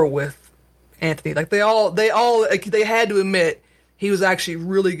war with Antony. Like they had to admit he was actually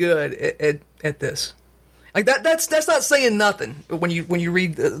really good at this. Like that's not saying nothing when you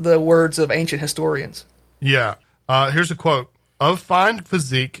read the words of ancient historians. Yeah. Here's a quote: "Of fine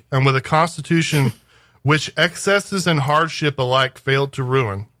physique and with a constitution which excesses and hardship alike failed to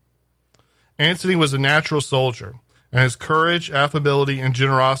ruin, Antony was a natural soldier, and his courage, affability, and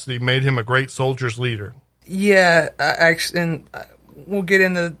generosity made him a great soldier's leader." Yeah, actually, and we'll get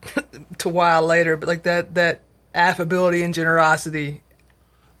into to why later, but like that affability and generosity,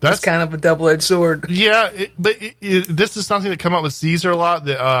 that's kind of a double-edged sword. Yeah, but this is something that come up with Caesar a lot.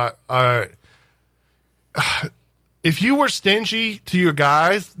 That if you were stingy to your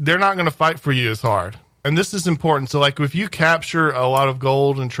guys, they're not going to fight for you as hard. And this is important. So, like, if you capture a lot of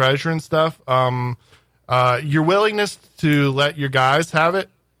gold and treasure and stuff, your willingness to let your guys have it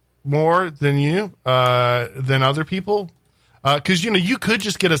more than other people, because you could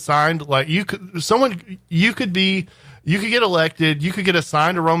just get assigned, like you could get elected, you could get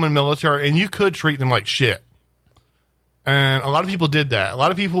assigned to Roman military, and you could treat them like shit. And a lot of people did that. A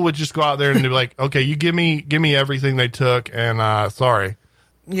lot of people would just go out there and be like, okay, you give me everything they took, and sorry.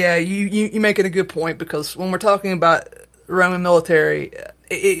 Yeah, you make it a good point, because when we're talking about Roman military,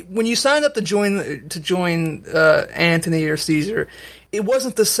 when you signed up to join Antony or Caesar, it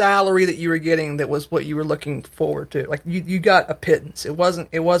wasn't the salary that you were getting that was what you were looking forward to. Like you got a pittance. It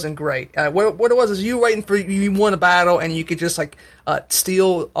wasn't great. What it was is you waiting for you won a battle and you could just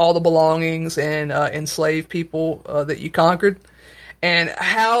steal all the belongings and enslave people that you conquered, and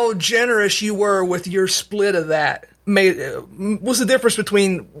how generous you were with your split of that was the difference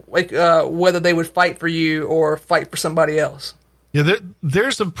between whether they would fight for you or fight for somebody else. Yeah,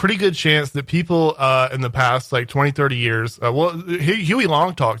 there's a pretty good chance that people in the past, 20, 30 years, Huey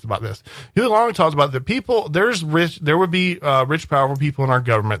Long talked about this. Huey Long talked about that there would be rich, powerful people in our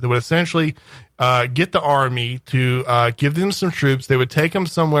government that would essentially get the army to give them some troops. They would take them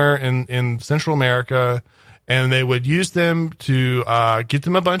somewhere in Central America, and they would use them to get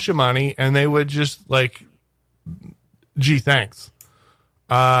them a bunch of money, and they would just gee, thanks.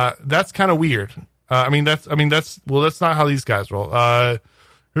 That's kind of weird. That's not how these guys roll.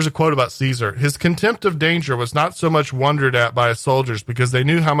 Here's a quote about Caesar. His contempt of danger was not so much wondered at by his soldiers because they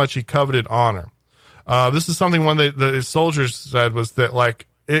knew how much he coveted honor. This is something one of his soldiers said, was that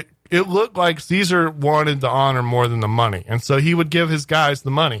it looked like Caesar wanted the honor more than the money. And so he would give his guys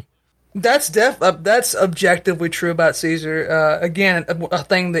the money. That's objectively true about Caesar. Again, a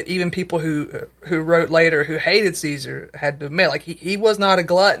thing that even people who wrote later who hated Caesar had to admit. Like he was not a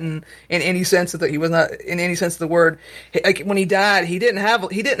glutton in any sense of the word. Like when he died, he didn't have a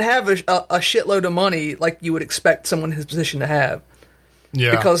shitload of money like you would expect someone in his position to have.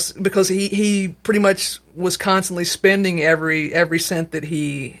 Yeah, because he pretty much was constantly spending every cent that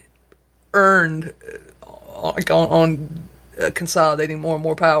he earned on consolidating more and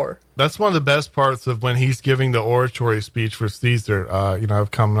more power. That's one of the best parts of when he's giving the oratory speech for Caesar.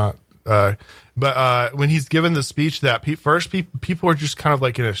 But when he's given the speech, people are just kind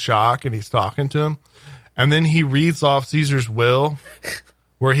of in a shock, and he's talking to him, and then he reads off Caesar's will,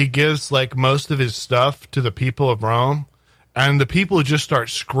 where he gives most of his stuff to the people of Rome, and the people just start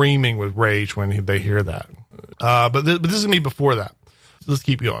screaming with rage when they hear that. But this is gonna be before that. So let's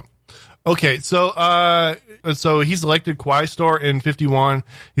keep going. Okay, so he's elected quaestor in 51.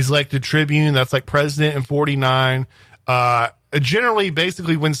 He's elected tribune. That's president in 49. Generally,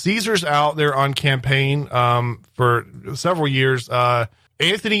 basically, when Caesar's out there on campaign for several years,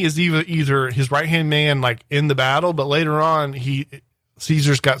 Antony is either his right hand man, in the battle, but later on,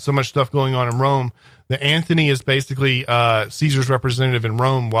 Caesar's got so much stuff going on in Rome that Antony is basically Caesar's representative in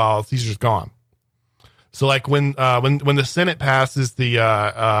Rome while Caesar's gone. So when the Senate passes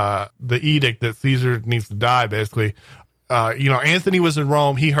the edict that Caesar needs to die, basically, Antony was in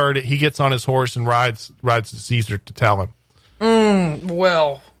Rome. He heard it. He gets on his horse and rides to Caesar to tell him.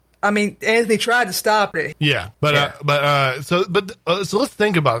 Well, Antony tried to stop it. Yeah, so let's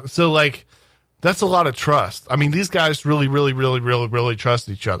think about it. So that's a lot of trust. These guys really, really, really, really, really trust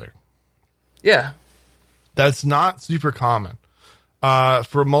each other. Yeah, that's not super common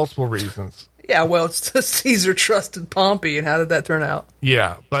for multiple reasons. Yeah, well, Caesar trusted Pompey, and how did that turn out?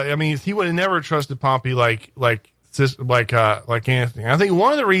 Yeah, but he would have never trusted Pompey like Antony. I think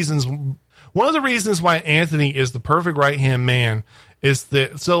one of the reasons why Antony is the perfect right hand man is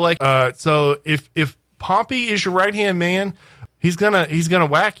that so if Pompey is your right hand man, he's gonna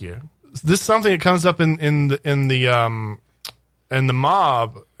whack you. This is something that comes up in the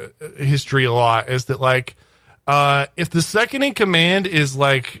mob history a lot, is that if the second in command is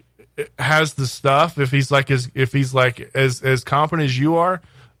has the stuff, if he's as competent as you are,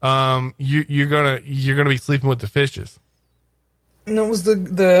 you're gonna be sleeping with the fishes. And it was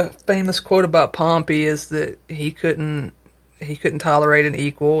the famous quote about Pompey is that he couldn't tolerate an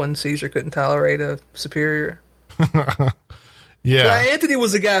equal, and Caesar couldn't tolerate a superior. Yeah, but Antony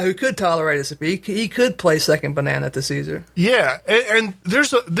was a guy who could tolerate a superior. He could play second banana to Caesar. Yeah, and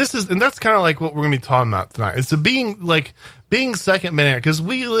that's kind of what we're gonna be talking about tonight. It's being second banana, because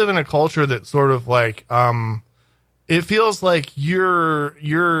we live in a culture that sort of it feels like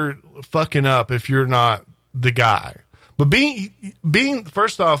you're fucking up if you're not the guy. But being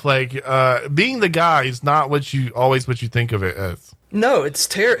first off, being the guy is not what you think of it as. No,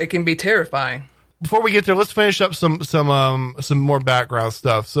 it can be terrifying. Before we get there, let's finish up some more background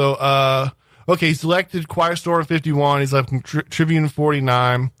stuff. So, okay, he's elected quaestor in 51. He's left in tribune in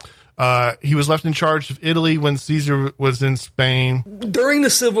 49. He was left in charge of Italy when Caesar was in Spain. During the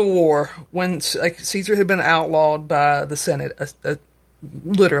Civil War, when Caesar had been outlawed by the Senate,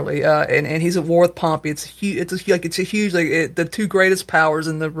 literally, and he's at war with Pompey. It's a huge. The two greatest powers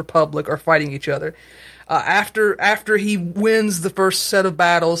in the Republic are fighting each other. After he wins the first set of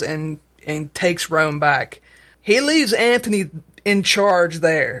battles and takes Rome back, he leaves Antony in charge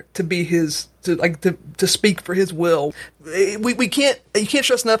there to be to speak for his will. You can't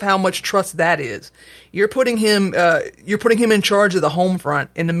stress enough how much trust that is. You're putting him in charge of the home front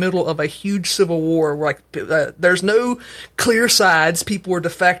in the middle of a huge civil war where there's no clear sides. People are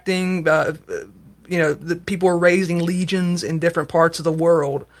defecting. The people are raising legions in different parts of the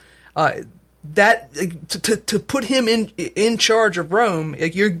world. To put him in charge of Rome,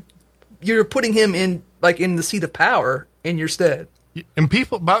 you're putting him in the seat of power in your stead. And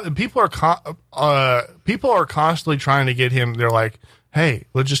people are constantly trying to get him. They're like, "Hey,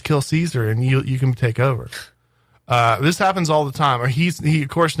 let's just kill Caesar, and you can take over." This happens all the time. Or he of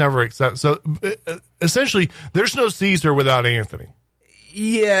course never accepts. So essentially, there's no Caesar without Antony.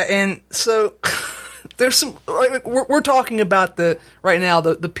 Yeah, and so there's some. We're talking about the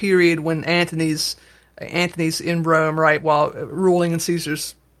period when Antony's in Rome, right, while ruling in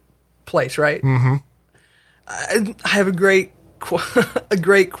Caesar's place, right? Mm-hmm. I have a great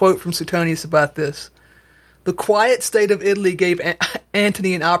quote from Suetonius about this. The quiet state of Italy gave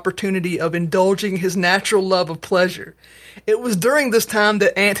Antony an opportunity of indulging his natural love of pleasure. It was during this time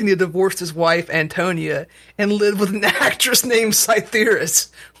that Antony divorced his wife Antonia and lived with an actress named Cytheris,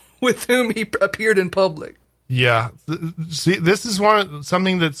 with whom he appeared in public. Yeah. See, this is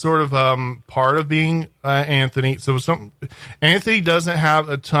something that's sort of part of being Antony. So Antony doesn't have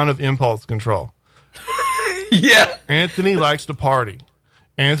a ton of impulse control. Yeah. Antony likes to party.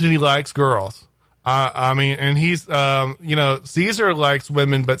 Antony likes girls. And he's, Caesar likes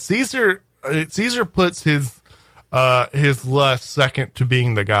women, but Caesar puts his lust second to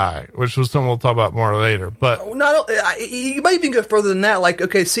being the guy, which was something we'll talk about more later. But you might even go further than that.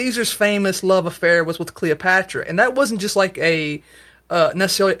 Caesar's famous love affair was with Cleopatra, and that wasn't just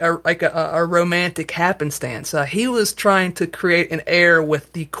necessarily a romantic happenstance. He was trying to create an heir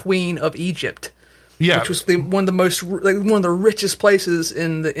with the Queen of Egypt. Yeah, which was one of the richest places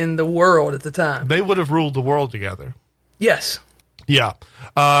in the world at the time. They would have ruled the world together. Yes. Yeah.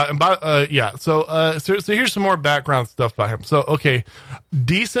 So here's some more background stuff about him. So, okay,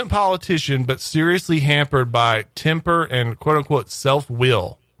 decent politician, but seriously hampered by temper and quote unquote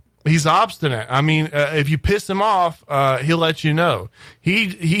self-will. He's obstinate. I mean, if you piss him off, he'll let you know.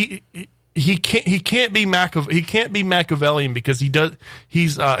 He can't be Machiavellian because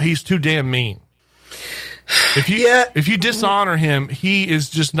he's too damn mean. If you dishonor him, he is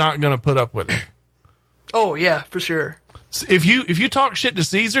just not going to put up with it. Oh yeah, for sure. If you talk shit to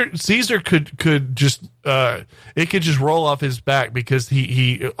Caesar could just it could just roll off his back because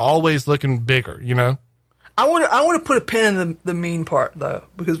he always looking bigger, you know. I want to put a pin in the mean part though,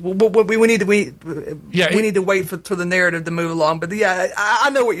 because we need to wait for the narrative to move along. But yeah, I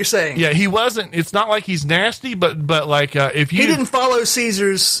know what you're saying. Yeah, he wasn't. It's not like he's nasty, but if you he didn't follow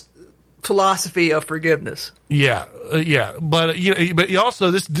Caesar's philosophy of forgiveness. But he also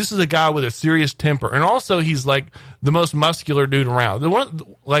this is a guy with a serious temper, and also he's like the most muscular dude around.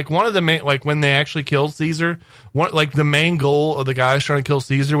 One of the main, when they actually killed Caesar, the main goal of the guys trying to kill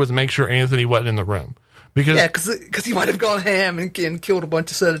Caesar was to make sure Antony wasn't in the room. Because he might have gone ham and killed a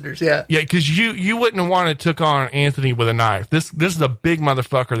bunch of senators. Yeah, because you wouldn't have wanted to took on Antony with a knife. This is a big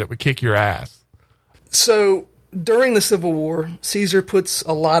motherfucker that would kick your ass. So during the Civil War, Caesar puts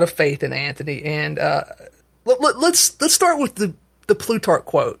a lot of faith in Antony, and let's start with the Plutarch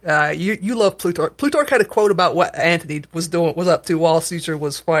quote. You love Plutarch. Plutarch had a quote about what Antony was up to while Caesar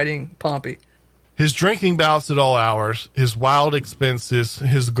was fighting Pompey. His drinking bouts at all hours, his wild expenses,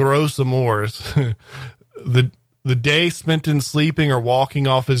 his gross amours, the day spent in sleeping or walking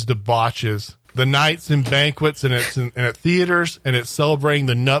off his debauches, the nights in banquets and at theaters, and at celebrating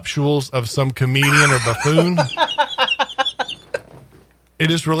the nuptials of some comedian or buffoon.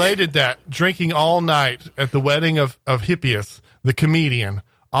 It is related that drinking all night at the wedding of Hippias, the comedian,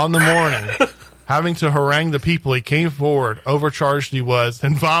 on the morning, having to harangue the people, he came forward, overcharged he was,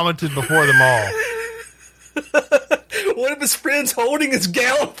 and vomited before them all. One of his friends holding his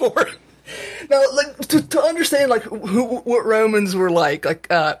gown for him. Now, to understand what Romans were like,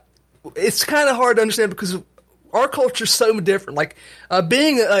 it's kind of hard to understand because our culture is so different.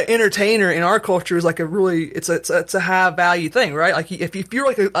 Being an entertainer in our culture is it's a high value thing, right? Like if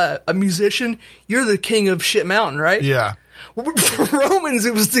you're a musician, you're the king of shit mountain, right? Yeah. For Romans,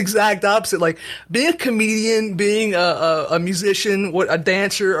 it was the exact opposite. Like being a comedian, being a musician, a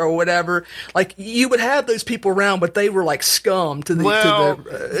dancer or whatever. Like you would have those people around, but they were like scum to the.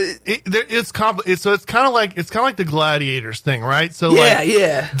 It's kind of like the gladiators thing, right? So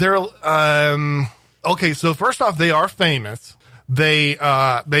yeah. They're okay. So first off, they are famous. They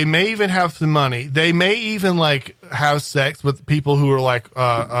may even have some money. They may even like have sex with people who are like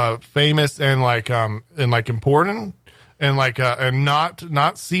famous and like important and like and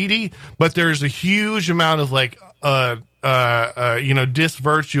not seedy. But there's a huge amount of like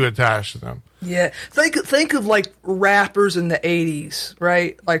disvirtue attached to them. Yeah, think of like rappers in the '80s,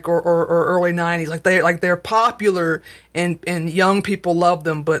 right? Like or early '90s. Like they're popular and young people love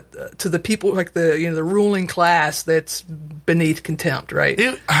them, but to the people like the ruling class, that's beneath contempt, right?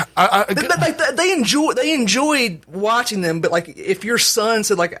 They enjoyed watching them, but like if your son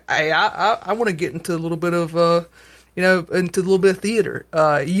said like, "Hey, I want to get into a little bit of into a little bit of theater,"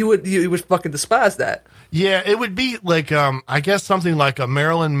 you would fucking despise that. Yeah, it would be like, I guess something like a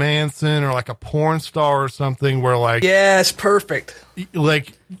Marilyn Manson or like a porn star or something where like, yes, perfect.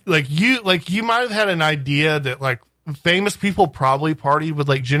 Like you might have had an idea that like famous people probably partied with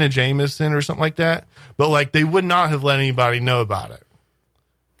like Jenna Jameson or something like that, but like they would not have let anybody know about it.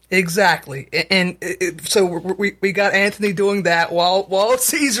 Exactly. And so we got Antony doing that while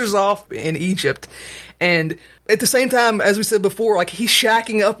Caesar's off in Egypt. And at the same time, as we said before, like he's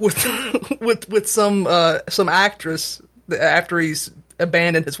shacking up with with some actress after he's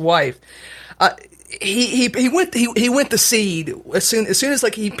abandoned his wife. He went to seed as soon as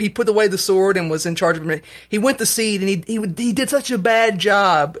like he put away the sword and was in charge of him. He went to seed, and he did such a bad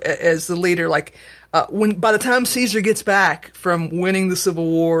job as the leader. Like when by the time Caesar gets back from winning the civil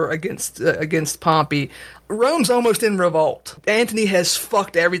war against Pompey, Rome's almost in revolt. Antony has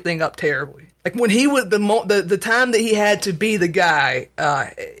fucked everything up terribly. Like when he was the time that he had to be the guy,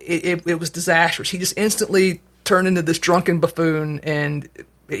 it was disastrous. He just instantly turned into this drunken buffoon, and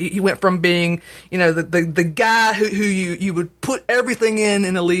he went from being the guy who you would put everything in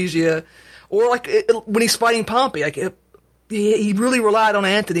Alesia, or like when he's fighting Pompey, like he really relied on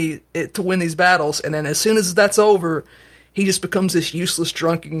Antony to win these battles, and then as soon as that's over, he just becomes this useless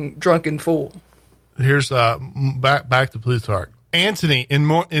drunken fool. Here's back to Plutarch. Antony,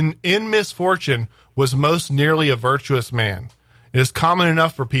 in misfortune, was most nearly a virtuous man. It is common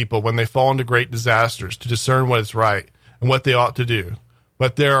enough for people, when they fall into great disasters, to discern what is right and what they ought to do.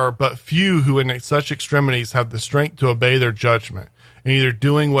 But there are but few who in such extremities have the strength to obey their judgment, in either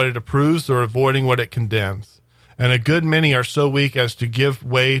doing what it approves or avoiding what it condemns. And a good many are so weak as to give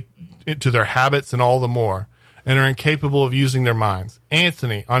way to their habits and all the more, and are incapable of using their minds.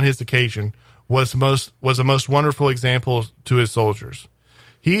 Antony, on his occasion, was a most wonderful example to his soldiers.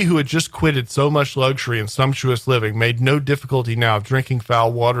 He who had just quitted so much luxury and sumptuous living made no difficulty now of drinking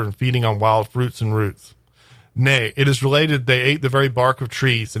foul water and feeding on wild fruits and roots. Nay, it is related they ate the very bark of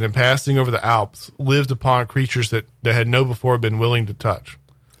trees, and in passing over the Alps lived upon creatures that had no before been willing to touch.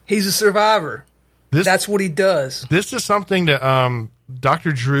 He's a survivor. That's what he does. This is something that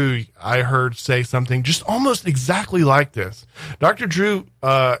Dr. Drew, I heard say something just almost exactly like this. Dr. Drew,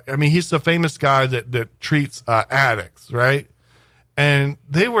 he's the famous guy that treats addicts, right? And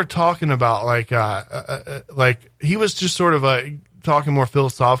they were talking about like he was just sort of talking more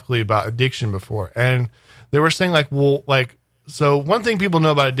philosophically about addiction before, and they were saying like, well, like, so one thing people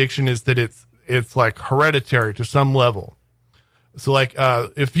know about addiction is that it's like hereditary to some level. So like,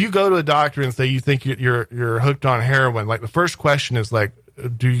 if you go to a doctor and say you think you're hooked on heroin, like the first question is like,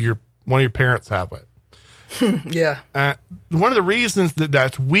 do one of your parents have it? Yeah. One of the reasons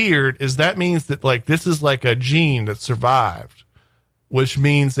that's weird is that means that like, this is like a gene that survived, which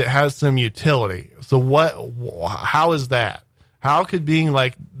means it has some utility. So how is that? How could being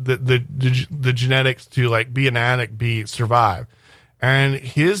like the genetics to like be an addict survive? And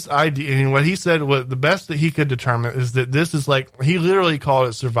his idea, and what he said was the best that he could determine is that this is like, he literally called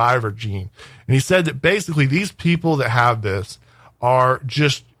it survivor gene. And he said that basically these people that have this are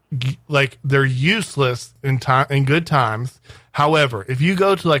just like, they're useless in good times. However, if you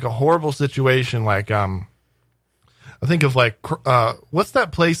go to like a horrible situation, like, I think of like, what's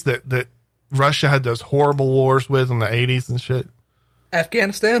that place that Russia had those horrible wars with in the 80s and shit?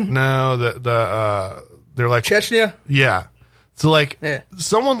 Afghanistan? No, they're like Chechnya? Yeah. So like, yeah.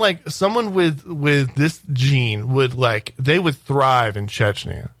 someone with this gene would like, they would thrive in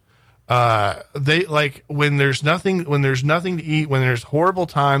Chechnya. They like when there's nothing to eat, when there's horrible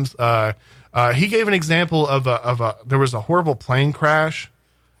times. He gave an example of there was a horrible plane crash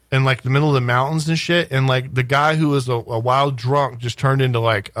in like the middle of the mountains and shit. And like the guy who was a wild drunk just turned into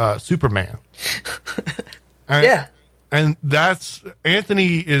like Superman. Yeah. And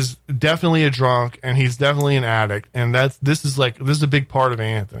Antony is definitely a drunk, and he's definitely an addict, and this is a big part of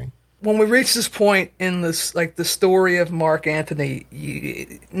Antony. When we reach this point in this, like the story of Mark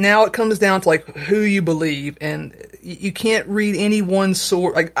Antony, now it comes down to like who you believe, and you can't read any one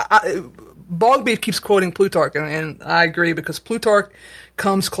source. Like Bogbeef keeps quoting Plutarch, and I agree, because Plutarch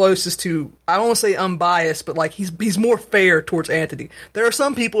comes closest to, I don't want to say unbiased, but like he's more fair towards Antony. There are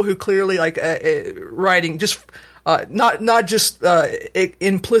some people who clearly like writing just not just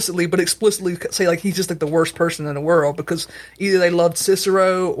implicitly but explicitly say like he's just like the worst person in the world because either they loved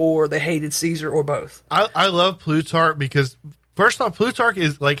Cicero or they hated Caesar or both. I love Plutarch because first off, Plutarch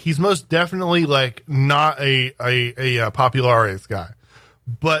is like he's most definitely like not a popularis guy,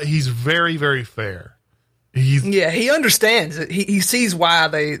 but he's very, very fair. He understands it. He sees why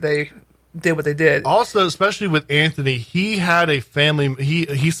they did what they did. Also, especially with Antony, he had a family.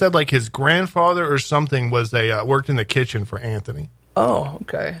 He said like his grandfather or something was worked in the kitchen for Antony. Oh,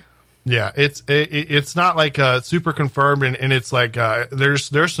 okay. Yeah, it's not like super confirmed, and it's like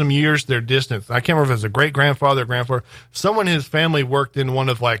there's some years they're distant. I can't remember if it's a great grandfather, grandfather. Someone in his family worked in one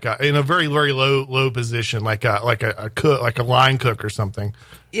of like in a very, very low position, like a cook, like a line cook or something.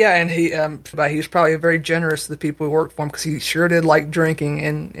 Yeah, and he was probably very generous to the people who worked for him because he sure did like drinking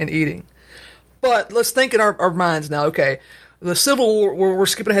and eating. But let's think in our minds now. Okay, the Civil War. We're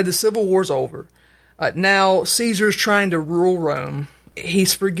skipping ahead. The Civil War's over. Now Caesar's trying to rule Rome.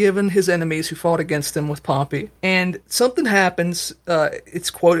 He's forgiven his enemies who fought against him with Pompey, and something happens.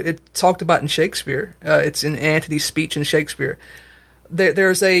 It's talked about in Shakespeare. It's in Antony's speech in Shakespeare.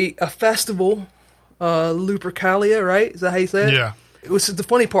 There's a festival, Lupercalia, right? Is that how you say it? Yeah. The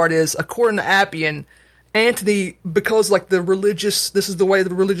funny part is, according to Appian, Antony, because like this is the way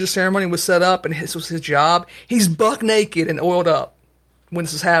the religious ceremony was set up, and this was his job. He's buck naked and oiled up when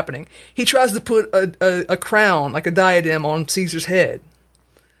this is happening. He tries to put a crown, like a diadem, on Caesar's head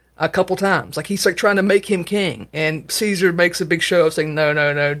a couple times. Like he's like trying to make him king, and Caesar makes a big show of saying,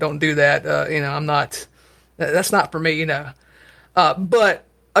 "No, don't do that. I'm not. That's not for me. But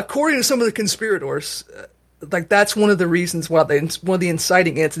according to some of the conspirators, like that's one of the reasons why one of the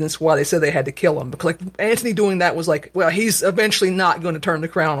inciting incidents why they said they had to kill him, because like Antony doing that was like, well, he's eventually not going to turn the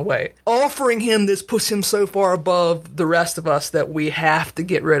crown away. Offering him this puts him so far above the rest of us that we have to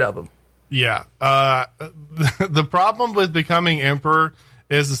get rid of him. Yeah. The problem with becoming emperor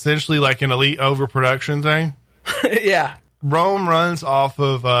is essentially like an elite overproduction thing. Yeah. Rome runs off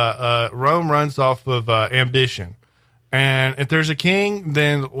of ambition, and if there's a king,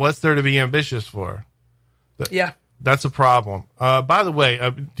 then what's there to be ambitious for? Yeah, that's a problem. By the way,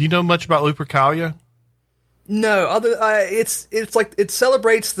 do you know much about Lupercalia? No, it's like it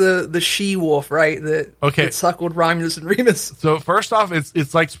celebrates the she wolf, right? That suckled Romulus and Remus. So first off,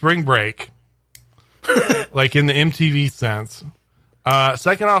 it's like spring break, like in the MTV sense.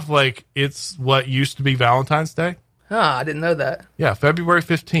 Second off, like it's what used to be Valentine's Day. I didn't know that. Yeah, February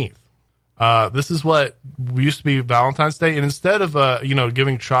 15th. This is what used to be Valentine's Day, and instead of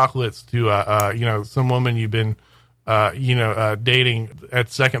giving chocolates to some woman you've been dating at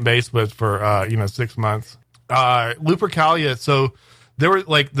second base with for 6 months, Lupercalia. So there were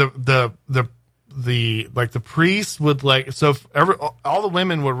like the priests would all the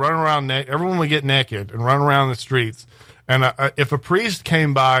women would run around everyone would get naked and run around the streets, and if a priest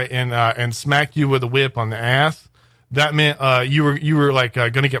came by and smacked you with a whip on the ass, that meant you were like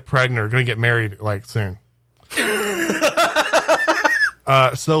going to get pregnant or going to get married like soon.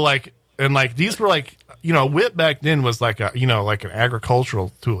 So like, and like these were like, whip back then was like like an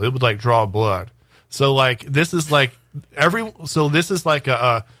agricultural tool. It would like draw blood. So like this is like this is like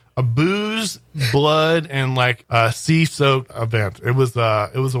a booze, blood, and like a sea soaked event. It was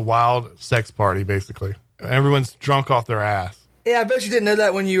a wild sex party basically. Everyone's drunk off their ass. Yeah, I bet you didn't know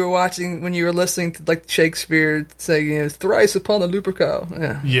that when you were listening to like Shakespeare saying, thrice upon the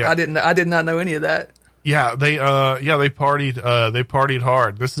Lupercal. Yeah. I did not know any of that. Yeah, they partied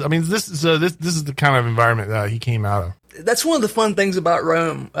hard. This is the kind of environment that he came out of. That's one of the fun things about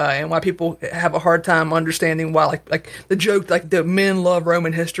Rome, and why people have a hard time understanding why, like the joke, like the men love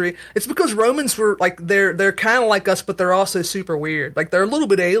Roman history. It's because Romans were like they're kind of like us, but they're also super weird. Like they're a little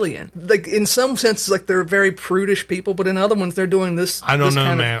bit alien. Like in some senses, like they're very prudish people, but in other ones, they're doing this. I don't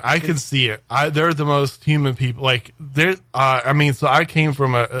know, man. I can see it. They're the most human people. Like they're. So I came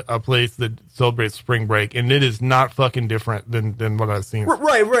from a place that celebrates spring break, and it is not fucking different than what I've seen.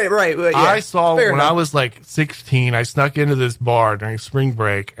 Right. Yeah, I saw when enough. I was like 16, I snuck into this bar during spring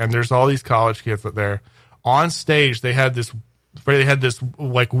break, and there's all these college kids up there. On stage, they had this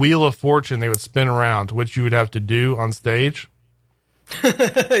like wheel of fortune they would spin around, which you would have to do on stage.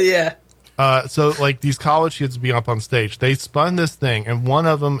 Yeah. So like these college kids would be up on stage. They spun this thing, and one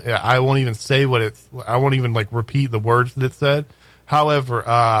of them, I won't even say I won't even like repeat the words that it said. However,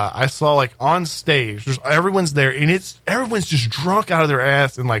 I saw like on stage, everyone's there, and everyone's just drunk out of their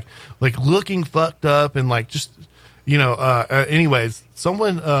ass and like looking fucked up and like just anyways,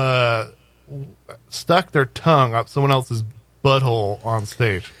 someone stuck their tongue up someone else's butthole on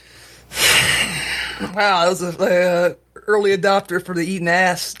stage. Wow, that was a early adopter for the eating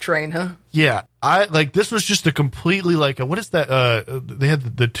ass train, huh? Yeah, I like this was just a completely like what is that? They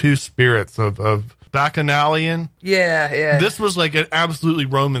had the two spirits of Bacchanalian. Yeah. This was like an absolutely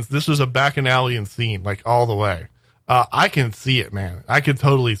Romans. This was a Bacchanalian scene, like all the way. I can see it, man. I can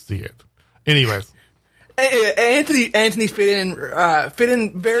totally see it. Anyways. Antony fit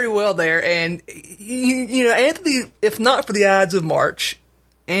in very well there, and you know, Antony, if not for the Ides of March,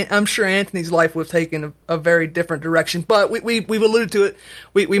 and I'm sure Antony's life would have taken a very different direction. But we've alluded to it.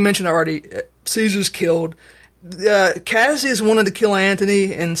 We mentioned already. Caesar's killed. Cassius wanted to kill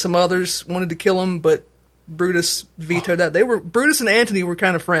Antony, and some others wanted to kill him, but Brutus vetoed that. Brutus and Antony were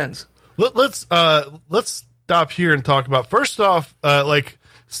kind of friends. Let's stop here and talk about first off, like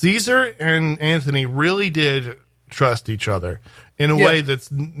Caesar and Antony really did trust each other in a way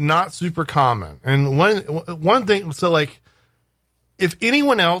that's not super common. And one thing, so like, if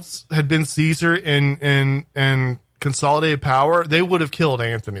anyone else had been Caesar and consolidated power, they would have killed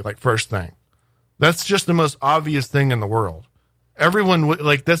Antony, like first thing. That's just the most obvious thing in the world. Everyone would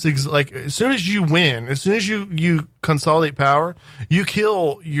like that's like as soon as you win, as soon as you consolidate power, you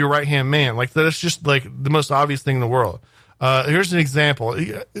kill your right hand man. Like that's just like the most obvious thing in the world. Here's an example.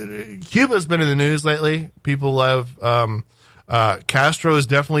 Cuba's been in the news lately. People love Castro is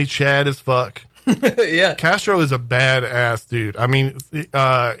definitely Chad as fuck. Yeah, Castro is a badass dude. I mean,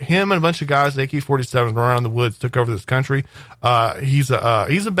 him and a bunch of guys, AK-47s, run around the woods, took over this country. He's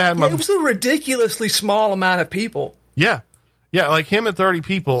a bad mother. It was a ridiculously small amount of people. Yeah, like him and 30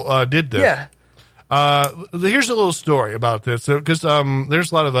 people did this. Yeah. Here's a little story about this, because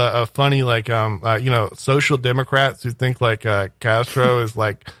there's a lot of funny like social democrats who think like Castro is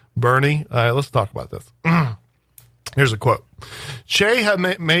like Bernie. Let's talk about this. Here's a quote. Che had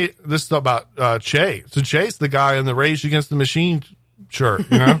made this is about Che. So Che's the guy in the Rage Against the Machine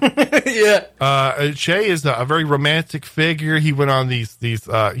shirt, you know? Yeah. Che is a very romantic figure. He went on these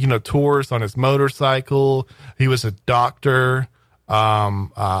tours on his motorcycle. He was a doctor.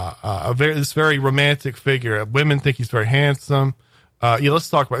 This very romantic figure. Women think he's very handsome. Let's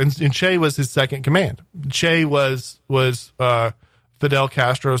talk about it. And Che was his second command. Che was Fidel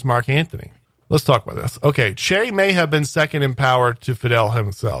Castro's Mark Antony. Let's talk about this. Okay, Che may have been second in power to Fidel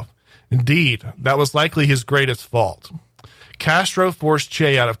himself. Indeed, that was likely his greatest fault. Castro forced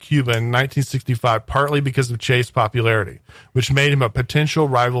Che out of Cuba in 1965 partly because of Che's popularity, which made him a potential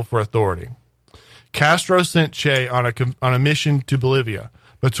rival for authority. Castro sent Che on a mission to Bolivia,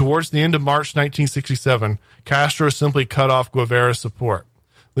 but towards the end of March 1967, Castro simply cut off Guevara's support,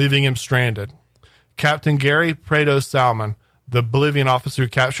 leaving him stranded. Captain Gary Prado Salmon, the Bolivian officer who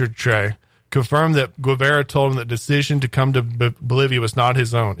captured Che, confirmed that Guevara told him that the decision to come to Bolivia was not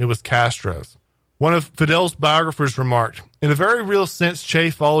his own, it was Castro's. One of Fidel's biographers remarked, in a very real sense, Che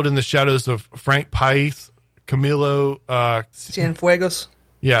followed in the shadows of Frank País, Camilo Cienfuegos.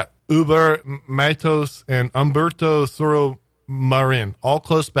 Yeah, Uber Matos, and Humberto Soro Marin, all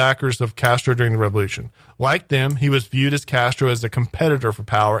close backers of Castro during the revolution. Like them, he was viewed as Castro as a competitor for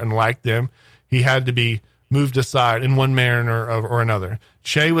power, and like them, he had to be moved aside in one manner or another.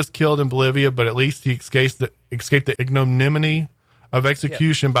 Che was killed in Bolivia, but at least he escaped the ignominy of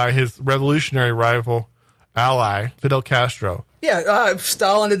execution by his revolutionary rival ally, Fidel Castro. Yeah,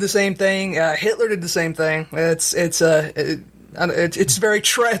 Stalin did the same thing. Hitler did the same thing. It's very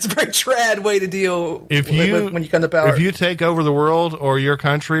trad way to deal with when you come to power. If you take over the world or your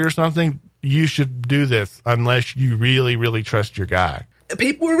country or something, you should do this unless you really, really trust your guy.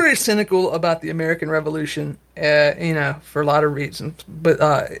 People were very cynical about the American Revolution, for a lot of reasons. But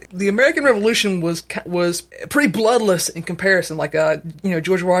the American Revolution was pretty bloodless in comparison. Like,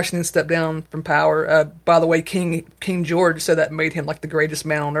 George Washington stepped down from power. By the way, King George said that made him like the greatest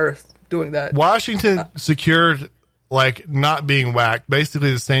man on earth doing that. Washington secured like not being whacked,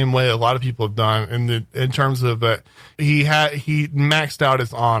 basically the same way a lot of people have done in terms of he maxed out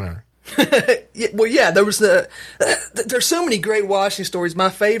his honor. There was there's so many great Washington stories. My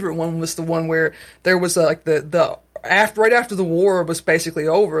favorite one was the one where there was right after the war was basically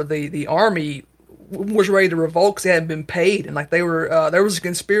over, the army was ready to revolt because they hadn't been paid, and like they were there was a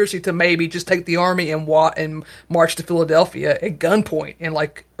conspiracy to maybe just take the army and march to Philadelphia at gunpoint and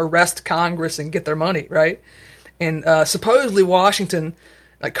like arrest Congress and get their money, right? And supposedly Washington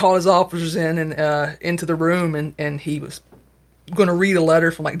like called his officers in and into the room, and he was going to read a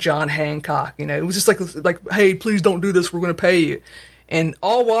letter from like John Hancock. It was just like, hey, please don't do this. We're going to pay you. And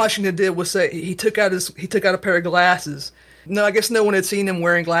all Washington did was say he took out a pair of glasses. No, I guess no one had seen him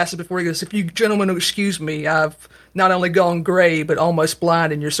wearing glasses before. He goes, "If you gentlemen will excuse me, I've not only gone gray but almost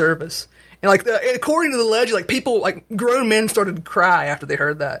blind in your service." And like according to the legend, like people, like grown men started to cry after they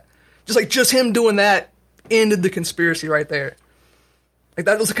heard that. Just him doing that ended the conspiracy right there. Like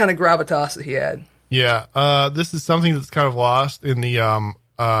that was the kind of gravitas that he had. Yeah, this is something that's kind of lost in the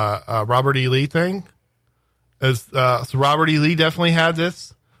Robert E. Lee thing. So Robert E. Lee definitely had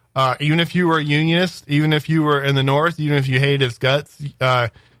this. Even if you were a unionist, even if you were in the North, even if you hated his guts,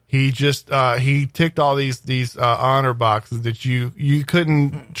 he ticked all these honor boxes that you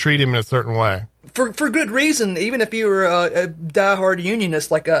couldn't treat him in a certain way. For good reason. Even if you were a diehard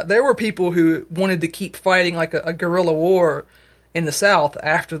unionist, like there were people who wanted to keep fighting like a guerrilla war in the South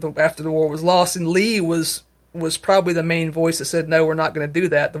after the war was lost, and Lee was probably the main voice that said, "No, we're not going to do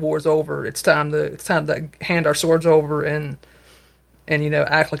that. The war's over. It's time to hand our swords over and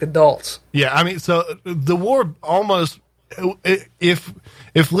act like adults." Yeah, I mean, so the war almost,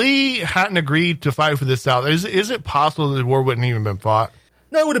 if Lee hadn't agreed to fight for the South, is it possible that the war wouldn't even been fought?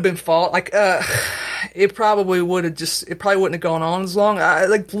 No, it would have been fought. Like, it probably wouldn't have gone on as long.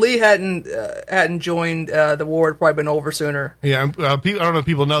 Like Lee hadn't joined the war, it'd probably been over sooner. Yeah, I don't know if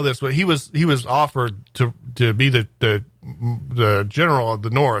people know this, but he was offered to be the general of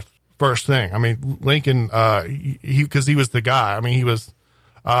the North first thing. I mean, Lincoln, because he was the guy. I mean, he was,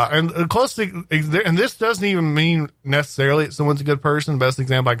 and close to, and this doesn't even mean necessarily that someone's a good person. The best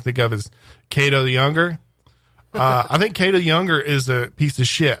example I can think of is Cato the Younger. I think Cato the Younger is a piece of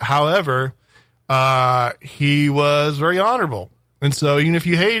shit. However, he was very honorable, and so even if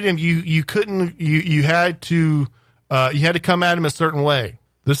you hated him, you couldn't. You had to come at him a certain way.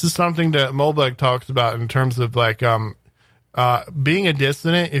 This is something that Molbech talks about in terms of like being a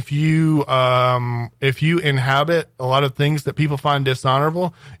dissident. If you inhabit a lot of things that people find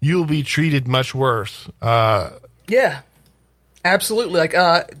dishonorable, you'll be treated much worse. Yeah, absolutely. Like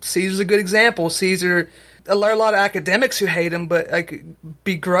Caesar's a good example. Caesar. There are a lot of academics who hate him, but like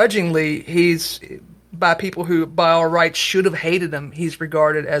begrudgingly, he's by people who, by all rights, should have hated him. He's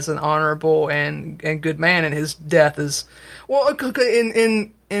regarded as an honorable and good man, and his death is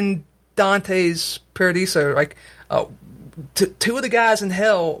in Dante's Paradiso. Like two of the guys in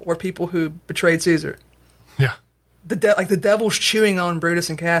hell were people who betrayed Caesar. Yeah, the devil's chewing on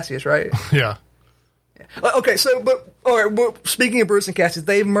Brutus and Cassius, right? Yeah. Okay, so all right. Speaking of Brutus and Cassius,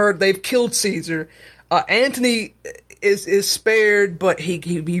 they've killed Caesar. Antony is spared, but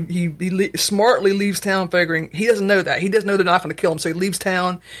he smartly leaves town, figuring he doesn't know that. He doesn't know they're not going to kill him, so he leaves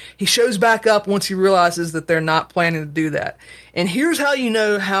town. He shows back up once he realizes that they're not planning to do that. And here's how you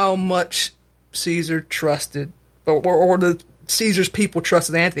know how much Caesar trusted, or the Caesar's people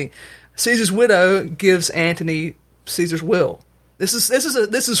trusted Antony. Caesar's widow gives Antony Caesar's will. This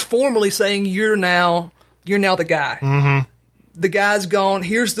is formally saying you're now the guy. Mm-hmm. The guy's gone.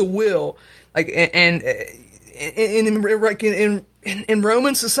 Here's the will. Like in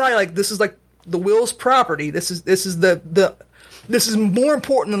Roman society, like this is like the will's property. This is more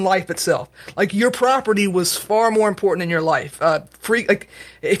important than life itself. Like your property was far more important than your life. Like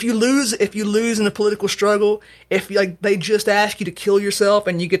if you lose in a political struggle, if like they just ask you to kill yourself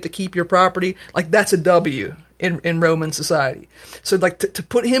and you get to keep your property, like that's a W in Roman society. So like to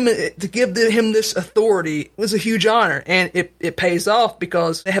put him, to give him this authority was a huge honor, and it pays off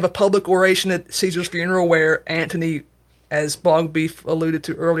because they have a public oration at Caesar's funeral where Antony, as Bogbeef alluded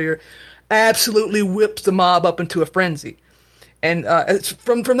to earlier, absolutely whips the mob up into a frenzy. And it's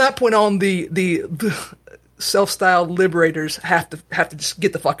from that point on, the self-styled liberators have to just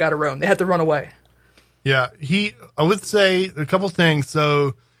get the fuck out of Rome. They have to run away. Yeah, I would say a couple things.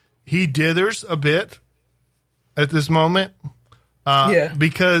 So he dithers a bit at this moment.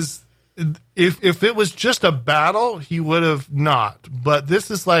 Because if it was just a battle, he would have not. But this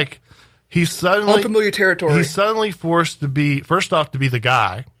is like he's suddenly unfamiliar territory. He's suddenly forced to be the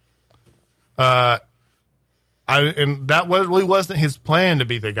guy. And that really wasn't his plan to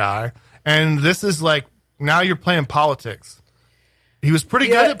be the guy. And this is like, now you're playing politics. He was pretty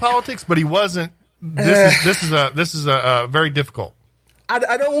good at politics, but he wasn't. This is a very difficult.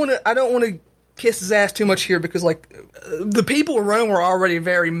 I don't want to kiss his ass too much here, because like the people in Rome were already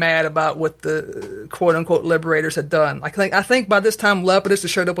very mad about what the quote unquote liberators had done. Like I think by this time Lepidus has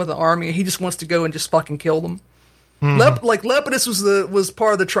showed up with an army, and he just wants to go and just fucking kill them. Mm-hmm. Lepidus was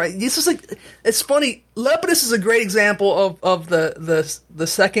part of the try. This is like, it's funny. Lepidus is a great example of the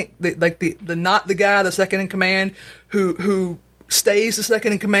second, the not the guy, the second in command who stays the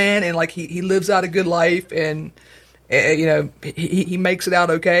second in command, and like he lives out a good life, and he makes it out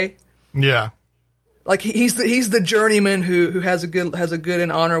okay. Yeah. Like he's the journeyman who has a good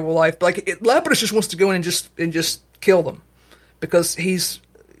and honorable life. But like Lepidus just wants to go in and just kill them because he's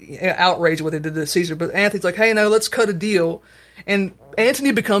outraged with what they did to Caesar. But Antony's like, hey, no, let's cut a deal. And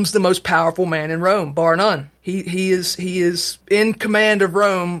Antony becomes the most powerful man in Rome, bar none. He is in command of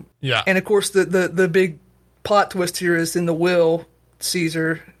Rome. Yeah. And of course, the big plot twist here is in the will,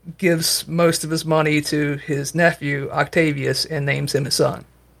 Caesar gives most of his money to his nephew Octavius and names him his son.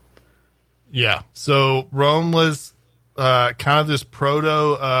 Yeah. So Rome was kind of this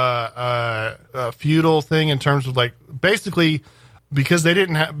proto feudal thing in terms of like basically because they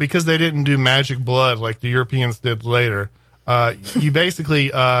didn't do magic blood like the Europeans did later. You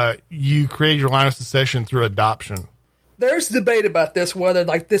basically you create your line of succession through adoption. There's debate about this, whether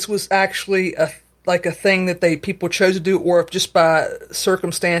like this was actually a thing that people chose to do, or if just by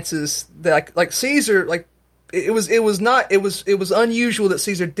circumstances that like Caesar, like it was unusual that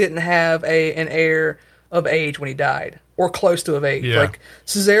Caesar didn't have an heir of age when he died, or close to of age. Yeah. Like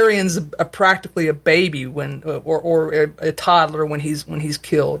Caesarion's practically a baby when, or a toddler when he's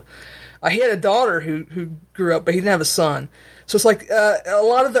killed. He had a daughter who grew up, but he didn't have a son. So it's like a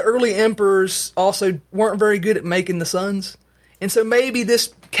lot of the early emperors also weren't very good at making the sons, and so maybe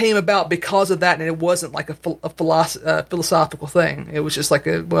this came about because of that, and it wasn't like a philosophical thing. It was just like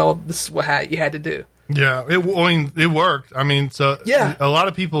this is what you had to do. Yeah, it worked. I mean, so yeah, a lot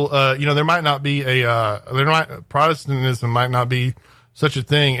of people, there might not be Protestantism might not be such a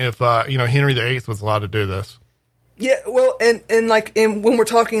thing if Henry VIII was allowed to do this. Yeah, well, and when we're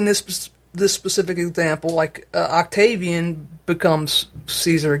talking this specific example, like Octavian becomes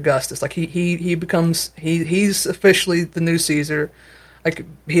Caesar Augustus. Like he's officially the new Caesar. Like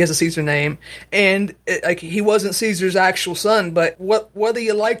he has a Caesar name, and he wasn't Caesar's actual son. But whether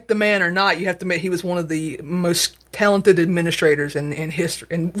you like the man or not, you have to admit he was one of the most talented administrators in history,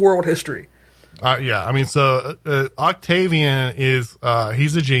 in world history. Yeah, I mean, so Octavian is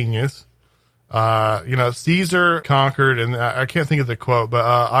he's a genius. Caesar conquered, and I can't think of the quote,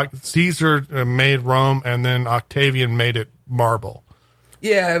 but Caesar made Rome, and then Octavian made it marble.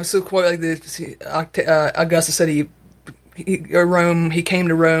 Yeah, it was so quite like this. Augustus said he came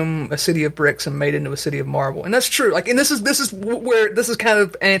to Rome, a city of bricks, and made it into a city of marble, and that's true. Like, and this is kind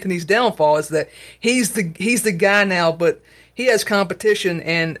of Antony's downfall, is that he's the guy now, but he has competition,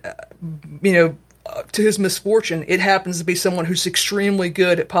 and to his misfortune, it happens to be someone who's extremely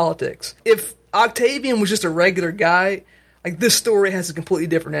good at politics. If Octavian was just a regular guy, like this story has a completely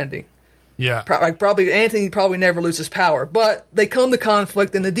different ending. Yeah, probably Antony never loses power, but they come to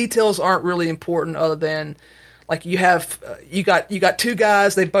conflict, and the details aren't really important, other than like you got two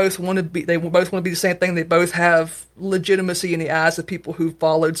guys. They both want to be the same thing. They both have legitimacy in the eyes of people who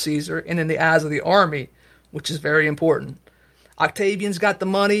followed Caesar, and in the eyes of the army, which is very important. Octavian's got the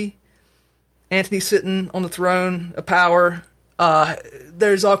money. Antony's sitting on the throne of power.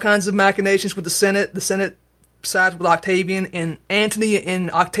 There's all kinds of machinations with the Senate. The Senate sides with Octavian, and Antony and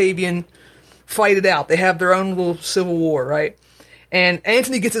Octavian fight it out. They have their own little civil war, right? And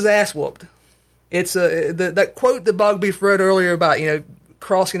Antony gets his ass whooped. It's that quote that Bogbeef read earlier about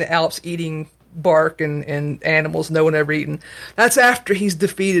crossing the Alps, eating bark and animals no one ever eaten. That's after he's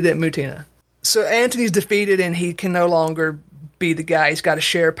defeated at Mutina. So Antony's defeated, and he can no longer be the guy. He's got to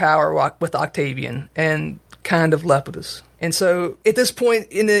share power with Octavian, and kind of Lepidus. And so at this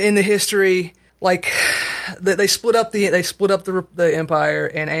point in the history, like they split up the empire,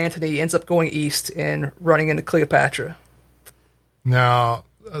 and Antony ends up going east and running into Cleopatra. Now,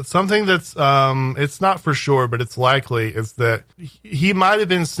 something that's it's not for sure, but it's likely, is that he might have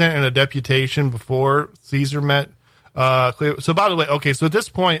been sent in a deputation before Caesar met So by the way, okay, so at this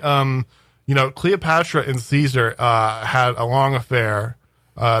point, Cleopatra and Caesar had a long affair.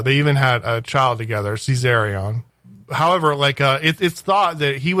 They even had a child together, Caesarion. However, it's thought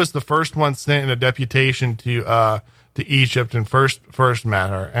that he was the first one sent in a deputation to Egypt and first met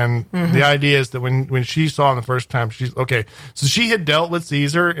her. And the idea is that when she saw him the first time, she's okay. So she had dealt with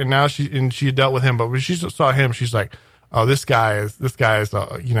Caesar, and now she had dealt with him. But when she saw him, she's like, "Oh, this guy is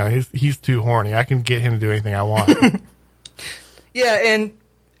he's too horny. I can get him to do anything I want." Yeah, and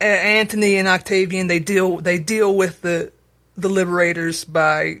Antony and Octavian, they deal with the liberators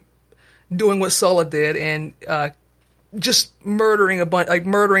by doing what Sulla did and just murdering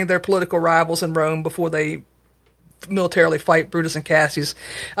murdering their political rivals in Rome before they militarily fight Brutus and Cassius.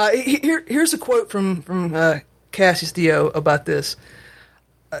 Here's a quote from Cassius Dio about this.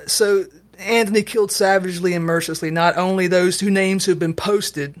 So Antony killed savagely and mercilessly not only those whose names had been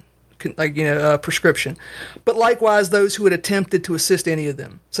posted, prescription, but likewise those who had attempted to assist any of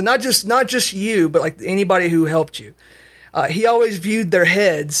them. So not just you, but anybody who helped you. He always viewed their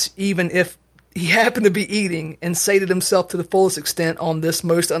heads, even if he happened to be eating, and sated himself to the fullest extent on this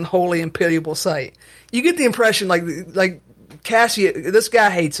most unholy and pitiable sight. You get the impression like Cassius, this guy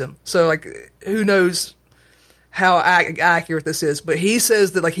hates him. So who knows how accurate this is, but he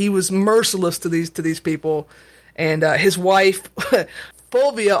says that like he was merciless to these people, and his wife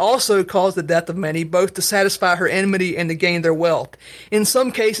Fulvia also caused the death of many, both to satisfy her enmity and to gain their wealth. In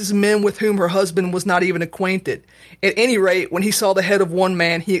some cases, men with whom her husband was not even acquainted. At any rate, when he saw the head of one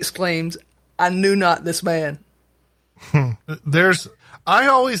man, he exclaims, "I knew not this man." I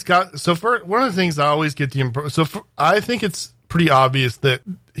always got, so for one of the things I always get the impression, I think it's pretty obvious that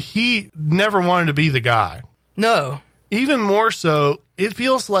he never wanted to be the guy. No. Even more so, it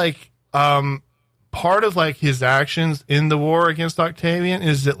feels like part of like his actions in the war against Octavian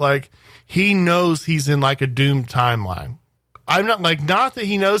is that like he knows he's in like a doomed timeline. I'm not like, not that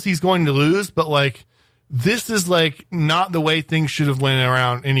he knows he's going to lose, but like this is like not the way things should have went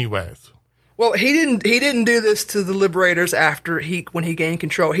around anyways. Well, he didn't do this to the liberators when he gained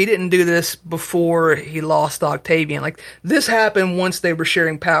control. He didn't do this before he lost Octavian. Like this happened once they were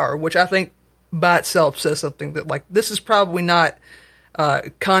sharing power, which I think by itself says something that like this is probably not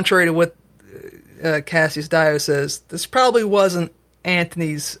contrary to what Cassius Dio says. This probably wasn't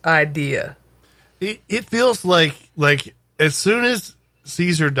Antony's idea. It feels like as soon as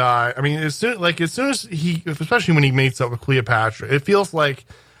Caesar died, I mean, as soon as he, especially when he mates up with Cleopatra, it feels like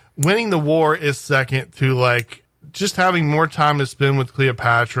winning the war is second to like just having more time to spend with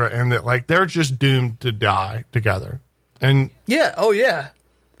Cleopatra, and that like they're just doomed to die together. And yeah, oh yeah.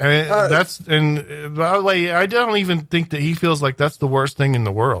 And by the way, I don't even think that he feels like that's the worst thing in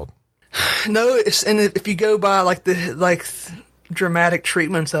the world. No, and if you go by like the dramatic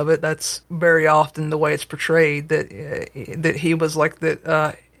treatments of it, that's very often the way it's portrayed. That he was like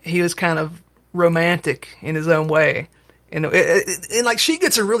that. He was kind of romantic in his own way, and like she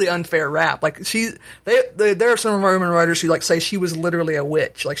gets a really unfair rap. Like there are some Roman writers who like say she was literally a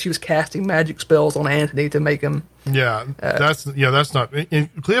witch. Like she was casting magic spells on Antony to make him. Yeah, that's not.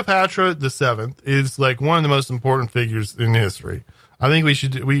 Cleopatra the Seventh is like one of the most important figures in history. I think we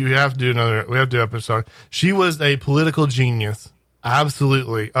have to do an episode. She was a political genius.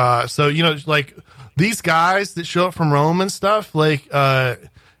 Absolutely. So, like these guys that show up from Rome and stuff, like,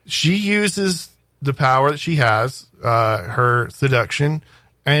 she uses the power that she has, her seduction,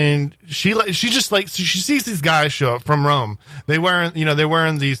 and she sees these guys show up from Rome. They're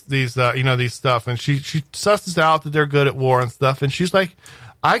wearing these stuff, and she susses out that they're good at war and stuff. And she's like,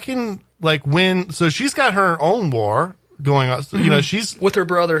 I can like win. So she's got her own war going on. So, she's with her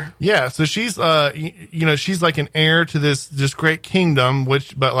brother. Yeah. So she's, she's like an heir to this great kingdom,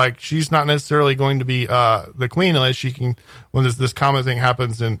 but like, she's not necessarily going to be, the queen unless she can, when this common thing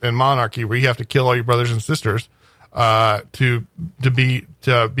happens in monarchy where you have to kill all your brothers and sisters, to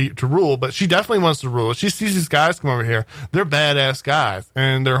rule. But she definitely wants to rule. She sees these guys come over here. They're badass guys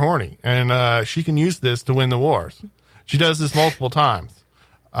and they're horny, and, she can use this to win the wars. She does this multiple times.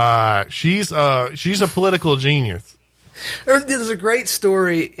 She's a political genius. There's a great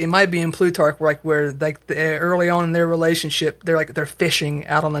story. It might be in Plutarch, where early on in their relationship, they're fishing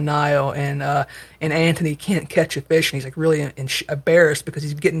out on the Nile, and Antony can't catch a fish, and he's like really embarrassed because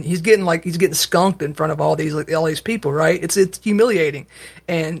he's getting skunked in front of all these people. Right? It's humiliating,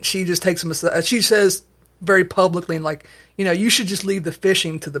 and she just takes him aside. She says very publicly, like, you should just leave the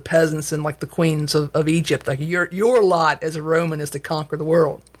fishing to the peasants and like the queens of Egypt. Like your lot as a Roman is to conquer the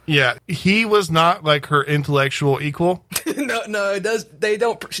world. Yeah, he was not like her intellectual equal. No, it does.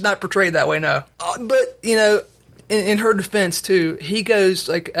 She's not portrayed that way. No, but in her defense too, he goes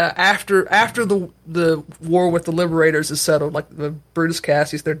like after the war with the liberators is settled, like the Brutus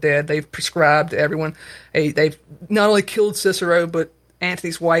Cassius, they're dead. They've prescribed to everyone. They've not only killed Cicero, but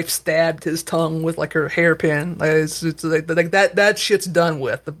Antony's wife stabbed his tongue with like her hairpin. It's like that shit's done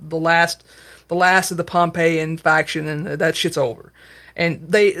with. The last of the Pompeian faction, and that shit's over.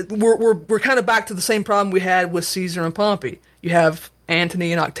 And we're kind of back to the same problem we had with Caesar and Pompey. You have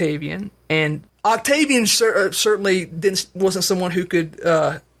Antony and Octavian, and Octavian certainly wasn't someone who could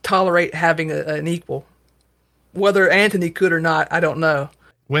tolerate having an equal. Whether Antony could or not, I don't know.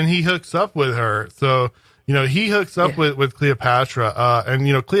 When he hooks up with her, so he hooks up with Cleopatra,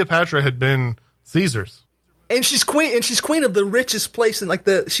 and Cleopatra had been Caesar's. And she's queen of the richest place,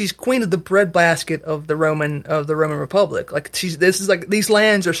 and she's queen of the breadbasket of the Roman Republic. Like these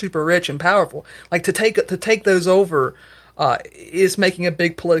lands are super rich and powerful. Like to take those over is making a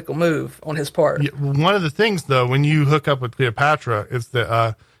big political move on his part. Yeah, one of the things though, when you hook up with Cleopatra, is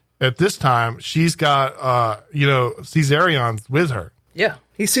that at this time she's got Caesarions with her. Yeah,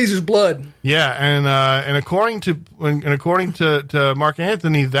 he's Caesar's blood. Yeah, and according to Mark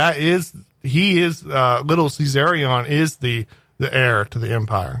Antony, little Caesarion is the heir to the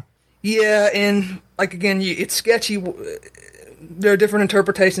empire. Yeah, and like again, it's sketchy. There are different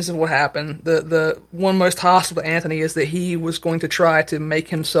interpretations of what happened. The one most hostile to Antony is that he was going to try to make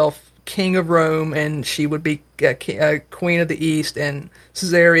himself king of Rome, and she would be queen of the East, and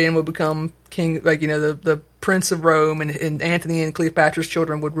Caesarion would become king, like the prince of Rome, and Antony and Cleopatra's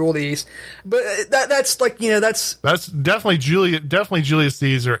children would rule the East. But that's definitely Julius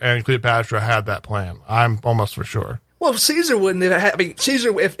Caesar and Cleopatra had that plan. I'm almost for sure. Well, Caesar wouldn't have had. I mean,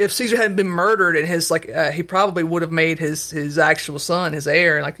 Caesar, if Caesar hadn't been murdered, and he probably would have made his actual son his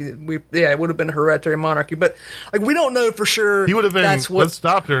heir, and it would have been a hereditary monarchy. But like, we don't know for sure. He would have been. Let's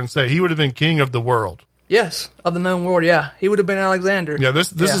stop there and say he would have been king of the world. Yes, of the known world. Yeah, he would have been Alexander. Yeah,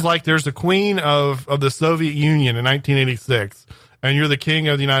 this is like there's a queen of the Soviet Union in 1986, and you're the king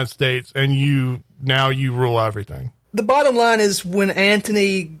of the United States, and you rule everything. The bottom line is when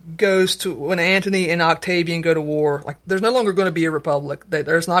Antony and Octavian go to war, like there's no longer going to be a republic.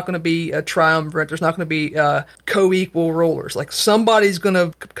 There's not going to be a triumvirate. There's not going to be co-equal rulers. Like somebody's going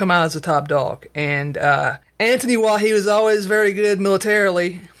to come out as the top dog. And Antony, while he was always very good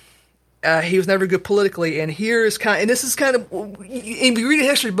militarily, he was never good politically. And this is kind of, if you read a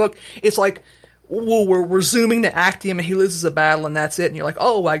history book, it's like, well, we're zooming to Actium and he loses a battle and that's it. And you're like,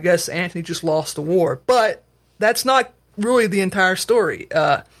 oh, I guess Antony just lost the war. But that's not really the entire story.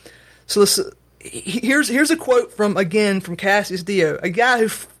 Here's a quote from Cassius Dio, a guy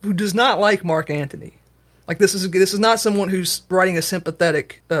who does not like Mark Antony. Like this is not someone who's writing a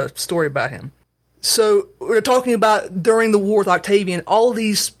sympathetic story about him. So we're talking about during the war with Octavian, all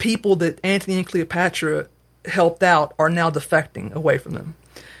these people that Antony and Cleopatra helped out are now defecting away from them.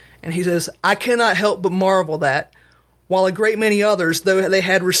 And he says, I cannot help but marvel that, while a great many others, though they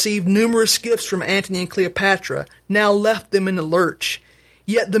had received numerous gifts from Antony and Cleopatra, now left them in the lurch.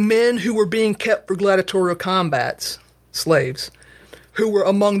 Yet the men who were being kept for gladiatorial combats, slaves, who were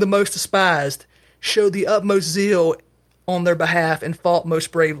among the most despised, showed the utmost zeal on their behalf and fought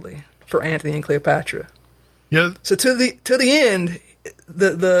most bravely for Antony and Cleopatra. Yeah. So to the end,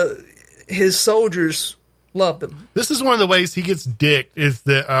 his soldiers loved him. This is one of the ways he gets dicked is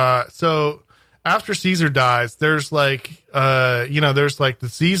that so after Caesar dies, there's like there's like the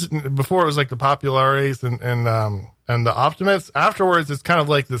Caesar before it was like the populares and the optimists. Afterwards, it's kind of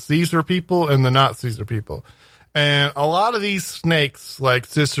like the Caesar people and the not Caesar people. And a lot of these snakes, like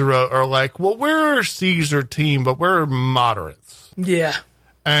Cicero, are like, well, we're a Caesar team, but we're moderates. Yeah.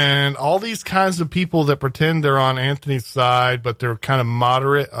 And all these kinds of people that pretend they're on Antony's side, but they're kind of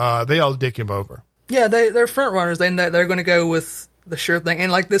moderate, they all dick him over. Yeah, they're front runners. They're going to go with the sure thing.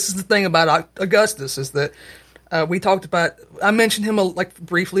 And like, this is the thing about Augustus is that we talked about, I mentioned him like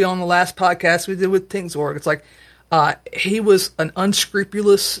briefly on the last podcast we did with Tingsborg. It's like, he was an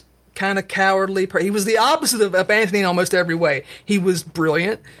unscrupulous, kind of cowardly. He was the opposite of Antony in almost every way. He was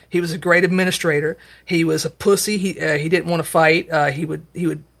brilliant. He was a great administrator. He was a pussy. He didn't want to fight. He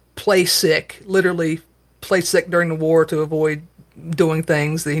would play sick, literally play sick during the war to avoid doing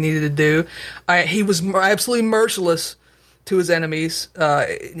things that he needed to do. He was absolutely merciless to his enemies.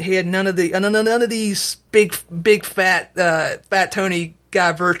 He had none of these big fat Tony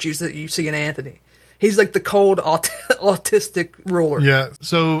guy virtues that you see in Antony. He's like the cold autistic ruler. Yeah.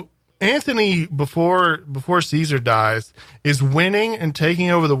 So Antony, before Caesar dies, is winning and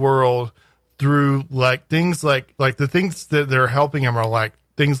taking over the world through like things like the things that they're helping him are like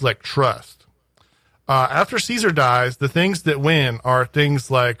things like trust. After Caesar dies, the things that win are things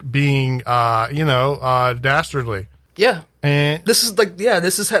like being, dastardly. Yeah. And this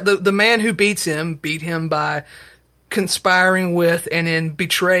is how the man who beat him by conspiring with and then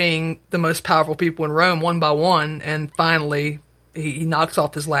betraying the most powerful people in Rome one by one, and finally he knocks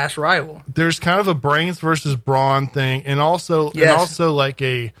off his last rival. There's kind of a brains versus brawn thing, and also like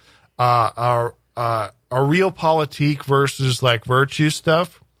a realpolitik versus like virtue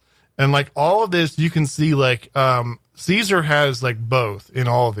stuff. And like all of this, you can see like Caesar has like both in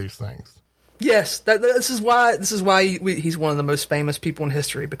all of these things. Yes, this is why he's one of the most famous people in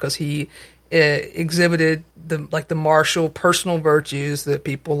history, because he exhibited the martial personal virtues that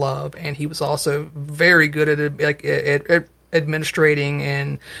people love, and he was also very good at administrating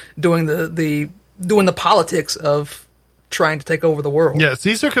and doing the politics of trying to take over the world. Yeah,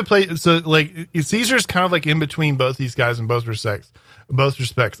 Caesar could play. So like Caesar's kind of like in between both these guys in both respects.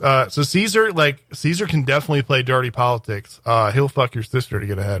 So Caesar can definitely play dirty politics. He'll fuck your sister to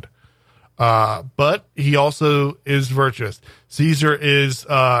get ahead. But he also is virtuous. Caesar is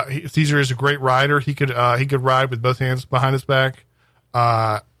a great rider. He could ride with both hands behind his back.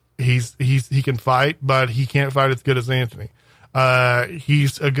 He can fight, but he can't fight as good as Antony.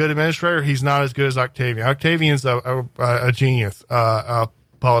 He's a good administrator. He's not as good as Octavian. Octavian's a genius.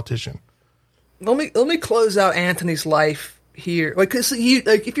 politician. Let me close out Antony's life here. Like, 'cause if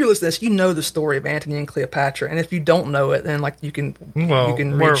you're listening to this, you know the story of Antony and Cleopatra, and if you don't know it, then like you can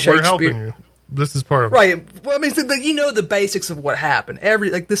read Shakespeare. We're helping you. This is part of right. Well, I mean, you know the basics of what happened.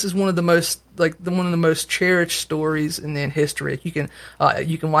 This is one of the most one of the most cherished stories in history. You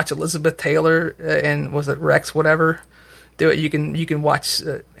can watch Elizabeth Taylor and was it Rex whatever. Do it. You can watch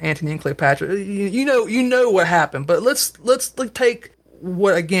Antony and Cleopatra. You know what happened. But let's take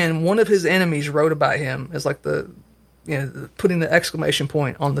what again one of his enemies wrote about him as like putting the exclamation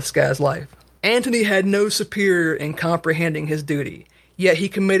point on this guy's life. Antony had no superior in comprehending his duty, yet he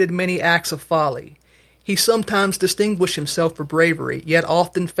committed many acts of folly. He sometimes distinguished himself for bravery, yet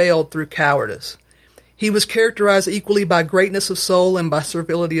often failed through cowardice. He was characterized equally by greatness of soul and by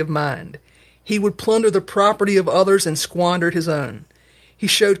servility of mind. He would plunder the property of others and squandered his own. He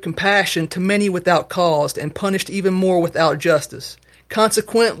showed compassion to many without cause and punished even more without justice.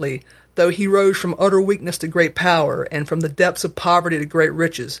 Consequently, though he rose from utter weakness to great power, and from the depths of poverty to great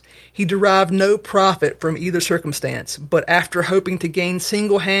riches, he derived no profit from either circumstance, but after hoping to gain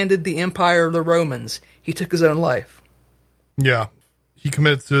single-handed the empire of the Romans, he took his own life. Yeah. He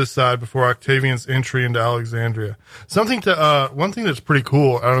committed suicide before Octavian's entry into Alexandria. One thing that's pretty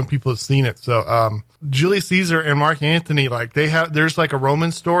cool, I don't know if people have seen it. So, Julius Caesar and Mark Antony, there's like a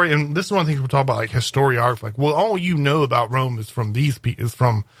Roman story, and this is one of the things we'll talk about, like historiography. Like, well, all you know about Rome is from the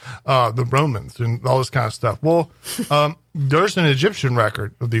Romans and all this kind of stuff. Well, there's an Egyptian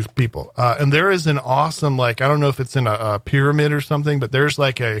record of these people, and there is an awesome, I don't know if it's in a pyramid or something, but there's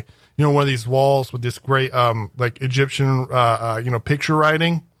one of these walls with this great, Egyptian, picture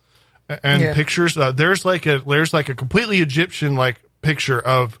writing and pictures. There's like a completely Egyptian, picture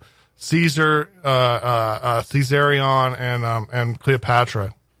of Caesar, Caesarion and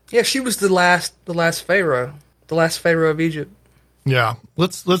Cleopatra. Yeah. She was the last pharaoh of Egypt. Yeah.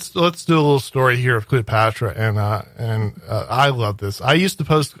 Let's do a little story here of Cleopatra. And I love this. I used to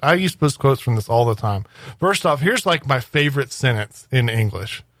post quotes from this all the time. First off, here's my favorite sentence in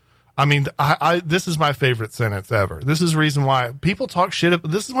English. I mean, this is my favorite sentence ever. This is the reason why people talk shit.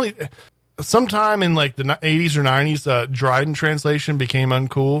 This is sometime in the 80s or 90s, Dryden translation became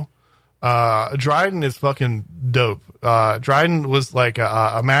uncool. Dryden is fucking dope. Dryden was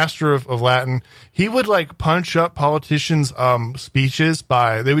a master of Latin. He would punch up politicians' speeches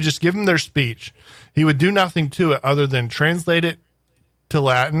they would just give him their speech. He would do nothing to it other than translate it to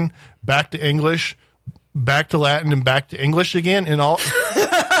Latin, back to English, back to Latin, and back to English again, and all.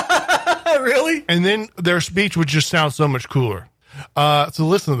 Really? And then their speech would just sound so much cooler. So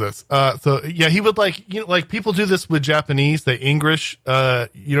listen to this. He would people do this with Japanese, they English, you know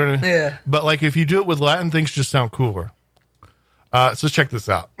what I mean? Yeah. But if you do it with Latin, things just sound cooler. So check this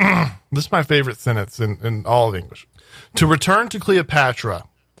out. This is my favorite sentence in all of English. To return to Cleopatra,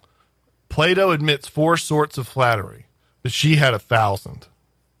 Plato admits 4 sorts of flattery, but she had 1,000.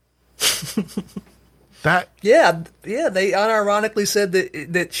 They unironically said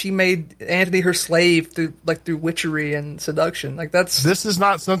that she made Antony her slave through witchery and seduction. This is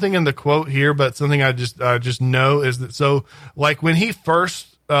not something in the quote here, but something I just know is that. So when he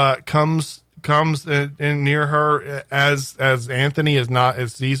first comes in near her as Antony is not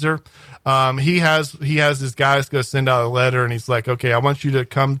as Caesar, he has his guys go send out a letter, and he's like, okay, I want you to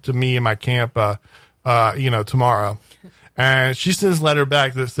come to me in my camp tomorrow. And she sends a letter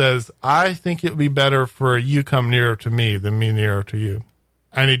back that says, I think it would be better for you come nearer to me than me nearer to you.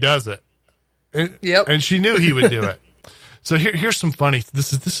 And he does it. Yep. And she knew he would do it. So here's some funny.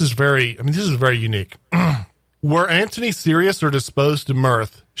 This is very unique. Were Antony serious or disposed to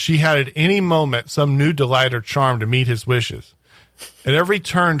mirth, she had at any moment some new delight or charm to meet his wishes. At every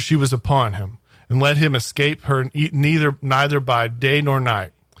turn she was upon him, and let him escape her neither by day nor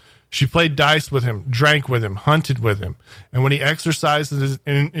night. She played dice with him, drank with him, hunted with him, and when he exercised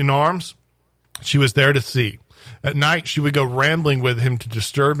in arms, she was there to see. At night, she would go rambling with him to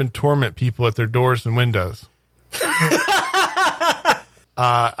disturb and torment people at their doors and windows. I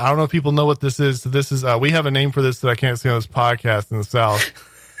don't know if people know what this is. This is we have a name for this that I can't say on this podcast in the South.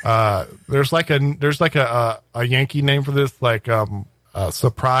 There's a Yankee name for this,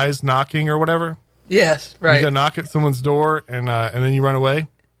 surprise knocking or whatever. Yes, right. You go knock at someone's door and then you run away.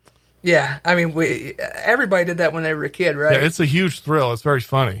 Yeah, I mean, everybody did that when they were a kid, right? Yeah, it's a huge thrill. It's very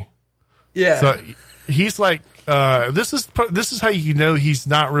funny. Yeah. So he's this is how you know he's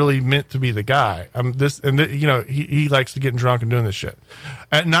not really meant to be the guy. He likes to get drunk and doing this shit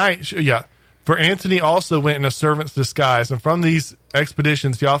at night. Yeah. For Antony also went in a servant's disguise, and from these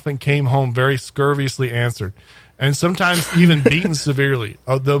expeditions he often came home very scurviously answered, and sometimes even beaten severely,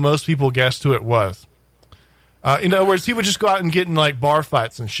 although most people guessed who it was. In other words, he would just go out and get in like bar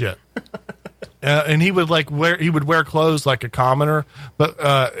fights and shit. And he would wear clothes like a commoner, but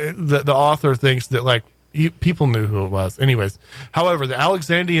the author thinks that like people knew who it was. Anyways, however, the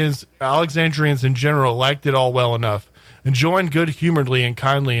Alexandrians in general liked it all well enough and joined good humoredly and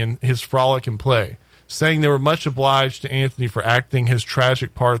kindly in his frolic and play, saying they were much obliged to Antony for acting his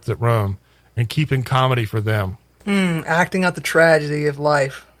tragic parts at Rome and keeping comedy for them. Acting out the tragedy of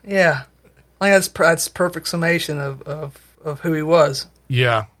life. Yeah, I think that's perfect summation of who he was.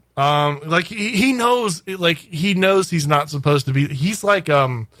 Yeah. Like he knows he's not supposed to be. He's like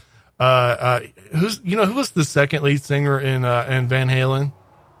who was the second lead singer in Van Halen?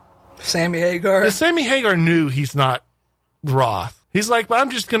 Sammy Hagar. Yeah, Sammy Hagar knew he's not Roth. He's like, but I'm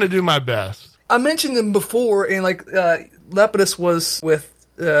just gonna do my best. I mentioned him before, and like Lepidus was with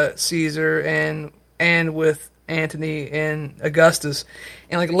Caesar and with Antony and Augustus,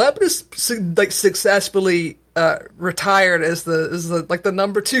 and like Lepidus like successfully retired as the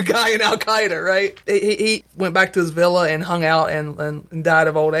number 2 guy in Al Qaeda, right? He went back to his villa and hung out and died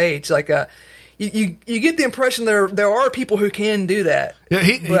of old age. Like you get the impression there are people who can do that.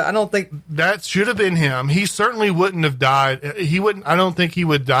 Yeah, but I don't think that should have been him. He certainly wouldn't have died. He wouldn't. I don't think he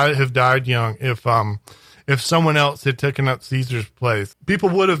would have died young if someone else had taken up Caesar's place. People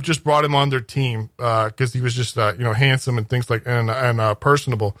would have just brought him on their team because he was just handsome and things like and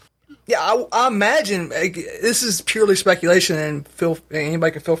personable. Yeah, I imagine this is purely speculation, and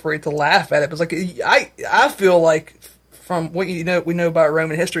anybody can feel free to laugh at it. But it's like I feel like from what we know about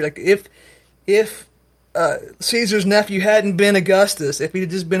Roman history, like if Caesar's nephew hadn't been Augustus, if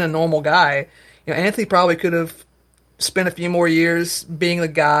he'd just been a normal guy, Antony probably could have spent a few more years being the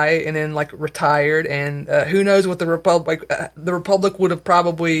guy, and then like retired. And who knows what the Republic would have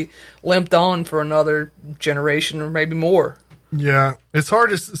probably limped on for another generation or maybe more. Yeah, it's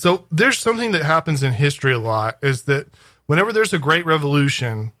hard to. So there's something that happens in history a lot is that whenever there's a great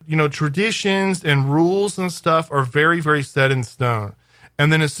revolution, traditions and rules and stuff are very, very set in stone.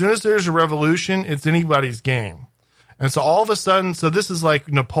 And then as soon as there's a revolution, it's anybody's game. And so all of a sudden, so this is like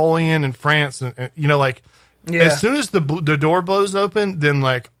Napoleon and France, and as soon as the door blows open, then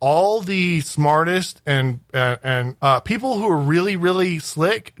like all the smartest and people who are really, really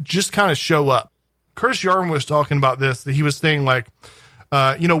slick just kind of show up. Curtis Yarvin was talking about this, that he was saying like,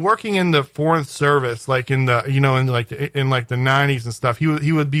 working in the foreign service, like in the, in the 90s and stuff,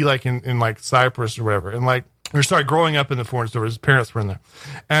 he would be like in like Cyprus or whatever. And like, growing up in the foreign service, his parents were in there.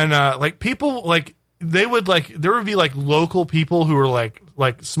 And, like people, like there would be like local people who were like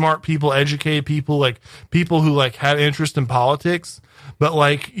smart people, educated people, like people who like had interest in politics. But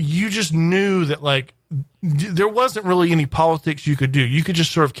like, you just knew that like, there wasn't really any politics you could do. You could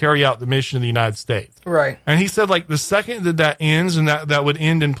just sort of carry out the mission of the United States. Right. And he said like the second that ends, and that would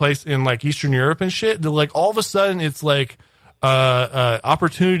end in place in like Eastern Europe and shit, that like all of a sudden it's like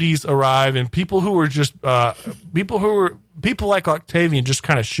opportunities arrive, and people like Octavian just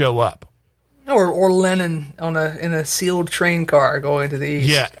kind of show up. Or Lenin in a sealed train car going to the east.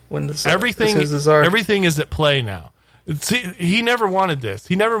 Yeah. When everything is at play now. See, he never wanted this.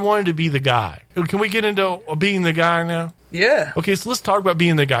 He never wanted to be the guy. Can we get into being the guy now? Yeah. Okay, so let's talk about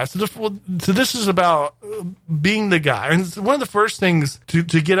being the guy. So this is about being the guy. And it's one of the first things to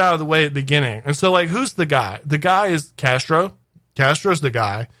get out of the way at the beginning. And so, like, who's the guy? The guy is Castro. Castro's the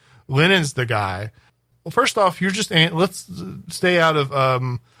guy. Lenin's the guy. Well, first off, let's stay out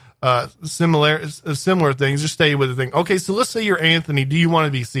of similar things. Just stay with the thing. Okay, so let's say you're Antony. Do you want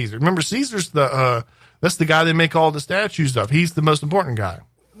to be Caesar? Remember, Caesar's that's the guy they make all the statues of. He's the most important guy.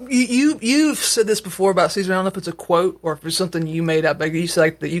 You've said this before about Caesar. I don't know if it's a quote or if it's something you made up. Like you said,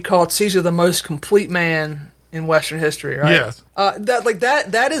 like, that you called Caesar the most complete man in Western history, right? Yes.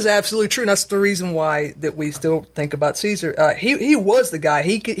 That is absolutely true. And that's the reason why that we still think about Caesar. He was the guy.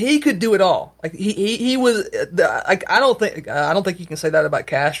 He could do it all. Like he was. I don't think you can say that about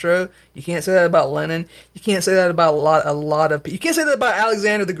Castro. You can't say that about Lenin. You can't say that about a lot of. You can't say that about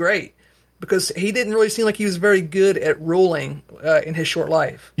Alexander the Great, because he didn't really seem like he was very good at ruling in his short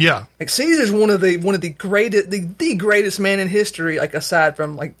life. Yeah, like Caesar's one of the greatest, the greatest man in history. Like aside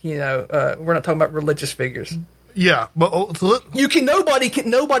from we're not talking about religious figures. Yeah, but nobody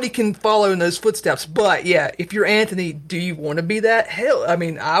can follow in those footsteps. But yeah, if you're Antony, do you want to be that?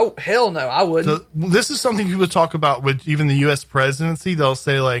 Hell no, I wouldn't. So this is something people talk about with even the U.S. presidency. They'll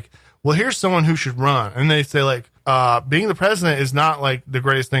say like, well, here's someone who should run, and they say like, being the president is not like the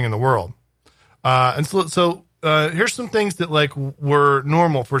greatest thing in the world. And so here's some things that like were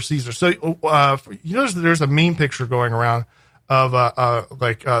normal for Caesar. So, there's a meme picture going around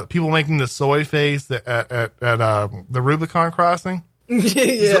of people making the soy face at the Rubicon crossing.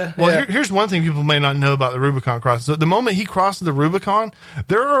 Here's one thing people may not know about the Rubicon crossing. So the moment he crosses the Rubicon,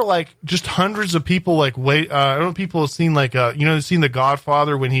 there are like just hundreds of people like wait. I don't know if people have seen like seen The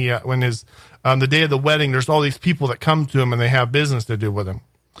Godfather when he when his the day of the wedding. There's all these people that come to him and they have business to do with him.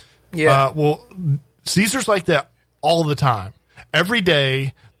 Yeah. Well, Caesar's like that all the time. Every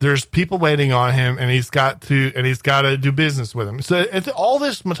day there's people waiting on him, and he's got to do business with him. So at all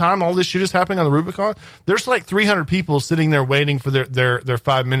this time, all this shit is happening on the Rubicon. There's like 300 people sitting there waiting for their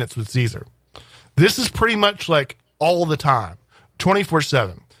 5 minutes with Caesar. This is pretty much like all the time,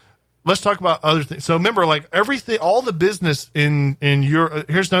 24/7. Let's talk about other things. So remember, like everything, all the business in your.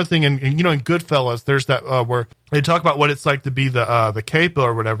 Here's another thing, in Goodfellas, there's that where they talk about what it's like to be the capo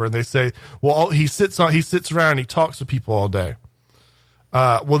or whatever, and they say, well, he sits around, and he talks to people all day.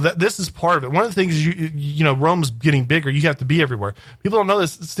 This is part of it. One of the things is Rome's getting bigger. You have to be everywhere. People don't know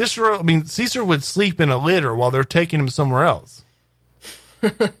this. Caesar would sleep in a litter while they're taking him somewhere else.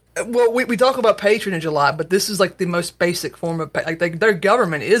 Well, we talk about patronage a lot, but this is like the most basic form of their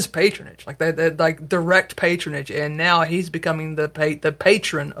government is patronage, like they like direct patronage, and now he's becoming the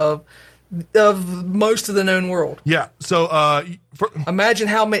patron of most of the known world. Yeah. So imagine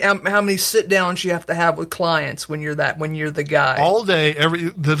how many sit downs you have to have with clients when you're the guy all day.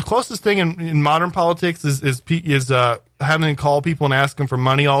 The closest thing in modern politics is having to call people and ask them for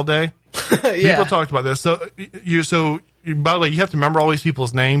money all day. Yeah. People talked about this. By the way, you have to remember all these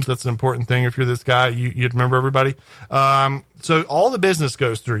people's names. That's an important thing. If you're this guy, you remember everybody. So all the business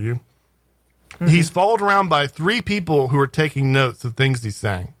goes through you. Mm-hmm. He's followed around by 3 people who are taking notes of things he's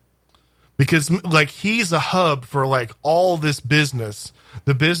saying. Because like he's a hub for like all this business,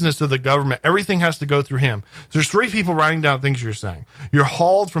 the business of the government. Everything has to go through him. So there's 3 people writing down things you're saying. You're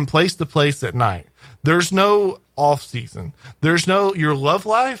hauled from place to place at night. There's no off season. There's no your love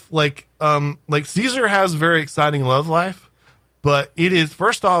life. Like Caesar has a very exciting love life, but it is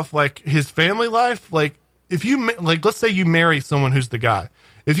first off like his family life. Like if you let's say you marry someone who's the guy.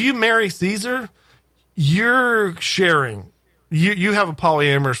 If you marry Caesar, you're sharing. You have a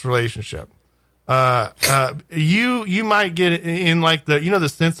polyamorous relationship. You might get in like the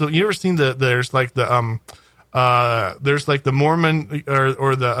sense of, you ever seen there's like the Mormon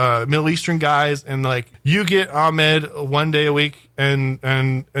or the Middle Eastern guys, and like you get Ahmed one day a week, and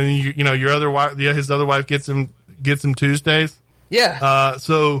your other wife, his other wife gets him Tuesdays. Yeah.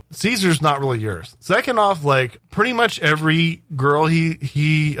 So Caesar's not really yours. Second off, like pretty much every girl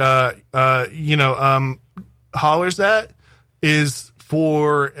he hollers at is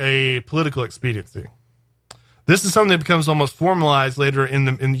for a political expediency. This is something that becomes almost formalized later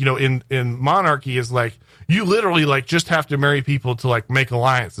in monarchy, is like you literally like just have to marry people to like make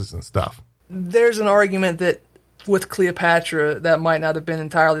alliances and stuff. There's an argument that with Cleopatra that might not have been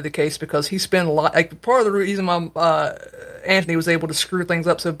entirely the case, because he spent a lot. Like part of the reason Antony was able to screw things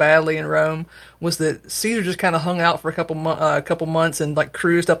up so badly in Rome was that Caesar just kind of hung out for a couple months and like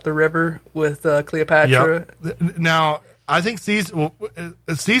cruised up the river with Cleopatra. Yep. Now, I think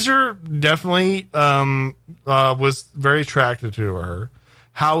Caesar definitely was very attracted to her.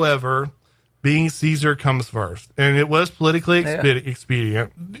 However, being Caesar comes first, and it was politically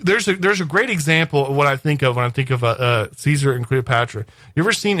expedient. There's a great example of what I think of when I think of Caesar and Cleopatra. You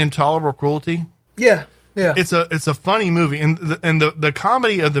ever seen Intolerable Cruelty? Yeah. Yeah. It's a funny movie, and the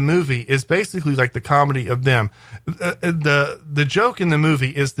comedy of the movie is basically like the comedy of them. The joke in the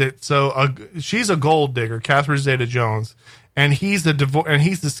movie is that she's a gold digger, Catherine Zeta-Jones, and he's the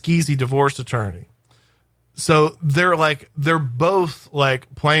skeezy divorce attorney. So they're both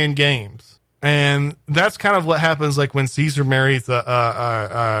like playing games, and that's kind of what happens like when Caesar marries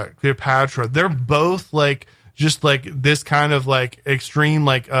Cleopatra. They're both like just like this kind of like extreme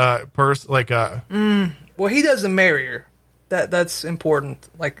Well, he doesn't marry her. That's important.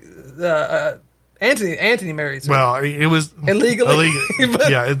 Like Antony marries her. Well, it was illegally.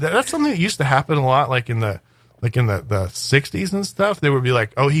 Yeah, that's something that used to happen a lot, like in the 60s and stuff. They would be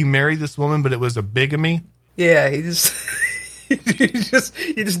like, "Oh, he married this woman, but it was a bigamy." Yeah, he just you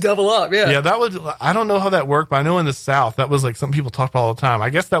just double up. Yeah, yeah. That was, I don't know how that worked, but I know in the South that was like something people talked about all the time. I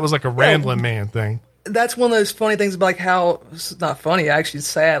guess that was like a rambling man thing. That's one of those funny things about like how it's not funny, actually it's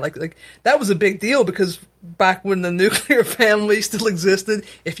sad. Like that was a big deal, because back when the nuclear family still existed,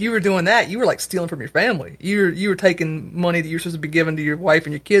 if you were doing that, you were like stealing from your family. You were taking money that you're supposed to be giving to your wife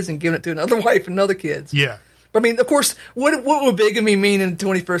and your kids and giving it to another wife and other kids. Yeah. But I mean, of course, what would bigamy mean in the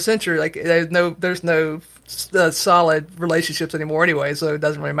 21st century? Like there's no solid relationships anymore anyway, so it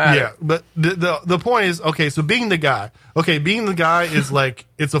doesn't really matter. Yeah, but the point is, okay, so being the guy is like,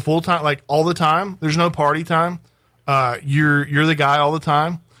 it's a full time, like all the time. There's no party time. You're the guy all the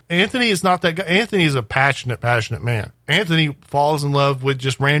time. Anthony is not that guy. Anthony is a passionate man. Anthony falls in love with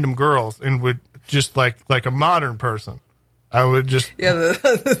just random girls and would just like a modern person. I would just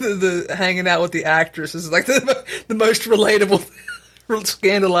the hanging out with the actress is like the most relatable.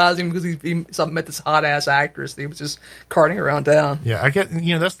 Scandalizing because he met this hot ass actress. He was just carting around town. Yeah, I get.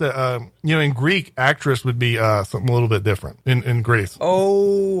 That's the. In Greek, actress would be something a little bit different in Greece.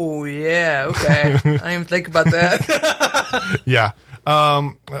 Oh yeah, okay. I didn't even think about that. Yeah.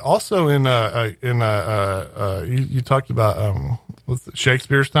 Also in you talked about what's it,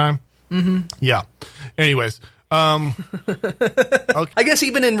 Shakespeare's time. Mm-hmm. Yeah. Anyways. Okay. I guess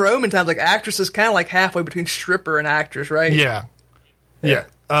even in Roman times, like actress is kind of like halfway between stripper and actress, right? Yeah. Yeah.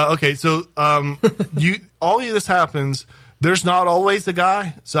 Okay. So, all of this happens. There's not always a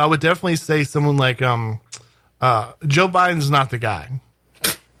guy. So I would definitely say someone like, Joe Biden's not the guy.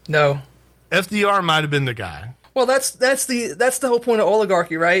 No. FDR might have been the guy. Well, that's the whole point of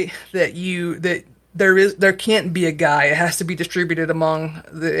oligarchy, right? That there can't be a guy. It has to be distributed among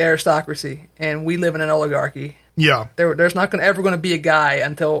the aristocracy, and we live in an oligarchy. Yeah, there's not ever going to be a guy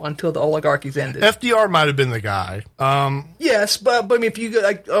until the oligarchy's ended. FDR might have been the guy. Yes, but I mean, if you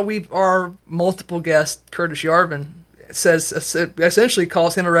our multiple guest Curtis Yarvin essentially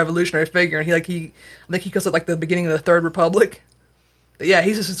calls him a revolutionary figure, and I think he calls it like the beginning of the Third Republic. But yeah,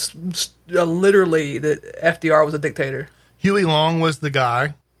 he's just literally that FDR was a dictator. Huey Long was the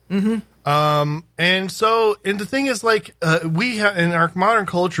guy. Mm-hmm. And the thing is, like, we have in our modern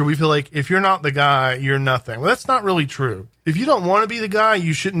culture, we feel like if you're not the guy, you're nothing. Well, that's not really true. If you don't want to be the guy,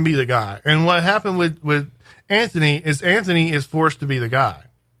 you shouldn't be the guy. And what happened with Anthony is forced to be the guy.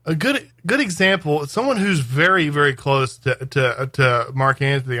 A good example, someone who's very, very close to Mark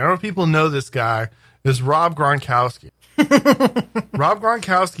Antony. I don't know if people know this guy, is Rob Gronkowski. Rob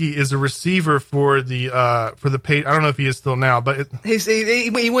Gronkowski is a receiver for the I don't know if he is still now, but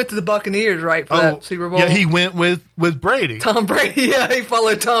he went to the Buccaneers, right, for that Super Bowl. Yeah, he went with Brady. Tom Brady, yeah, he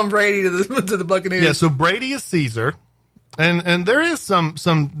followed Tom Brady to the Buccaneers. Yeah, so Brady is Caesar, and there is some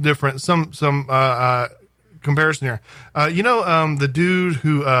different comparison here. The dude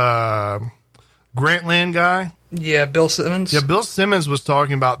who Grantland guy. Yeah, Bill Simmons. Yeah, Bill Simmons was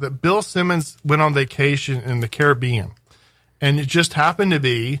talking about that. Bill Simmons went on vacation in the Caribbean. And it just happened to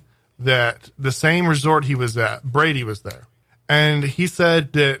be that the same resort he was at, Brady was there. And he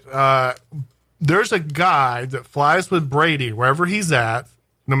said that there's a guy that flies with Brady wherever he's at,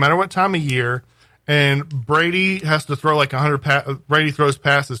 no matter what time of year, and Brady has to throw like 100 Brady throws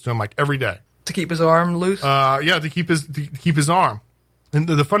passes to him like every day. To keep his arm loose? Yeah, to keep his arm. And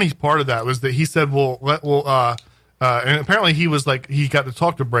the funny part of that was that he said, and apparently he was like, he got to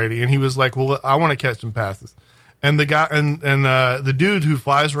talk to Brady, and he was like, well, I want to catch some passes. And the guy and the dude who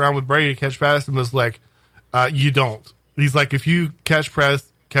flies around with Brady to catch passes was like, you don't. He's like, if you catch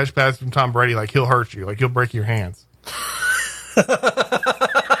passes from Tom Brady, like he'll hurt you, like he'll break your hands.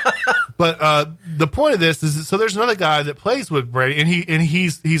 But the point of this is, so there's another guy that plays with Brady, and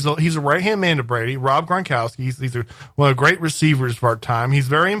he's a right hand man to Brady, Rob Gronkowski. He's one of the great receivers of our time. He's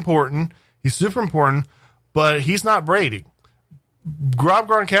very important. He's super important, but he's not Brady. Rob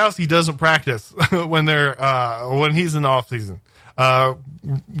Gronkowski doesn't practice when he's in the off season.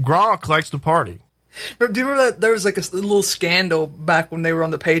 Gronk likes to party. Do you remember that there was like a little scandal back when they were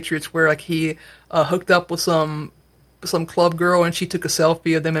on the Patriots where like he hooked up with some club girl and she took a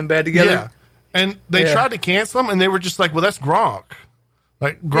selfie of them in bed together? Yeah. And they tried to cancel him, and they were just like, well, that's Gronk.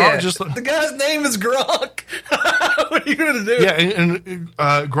 Like Gronk the guy's name is Gronk. What are you going to do? Yeah, and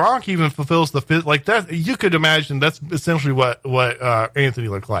Gronk even fulfills the fit like that. You could imagine that's essentially what Anthony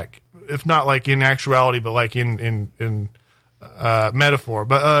looked like, if not like in actuality, but like in metaphor.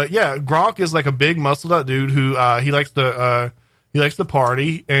 But Gronk is like a big muscled out dude who he likes to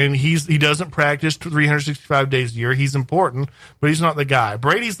party, and he doesn't practice 365 days a year. He's important, but he's not the guy.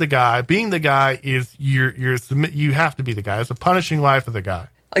 Brady's the guy. Being the guy is you have to be the guy. It's a punishing life of the guy.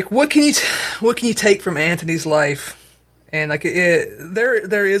 Like what can you take from Anthony's life? And like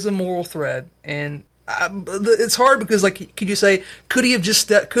there is a moral thread, and it's hard because like could you say could he have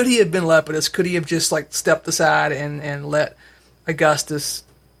been Lepidus? Could he have just like stepped aside and let Augustus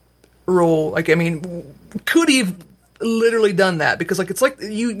rule? Like I mean, could he have literally done that? Because like it's like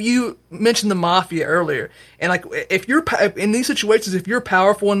you mentioned the mafia earlier, and like if you're in these situations, if you're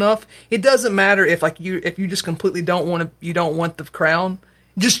powerful enough, it doesn't matter if you just completely don't want the crown.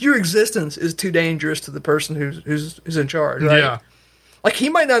 Just your existence is too dangerous to the person who's in charge, right? Yeah. Like he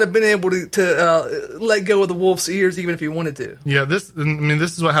might not have been able to let go of the wolf's ears even if he wanted to. Yeah, this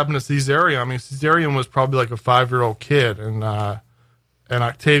is what happened to Caesarion. I mean, Caesarion was probably like a 5-year-old kid, and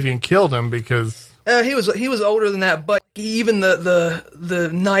Octavian killed him because he was older than that, but even the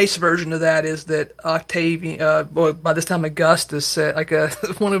nice version of that is that Octavian, well, by this time Augustus said, like,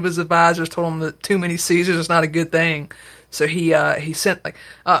 one of his advisors told him that too many Caesars is not a good thing. So he sent, like,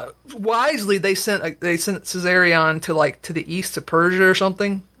 wisely they sent Caesarion to the east of Persia or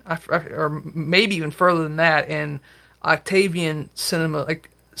something, or maybe even further than that. And Octavian sent him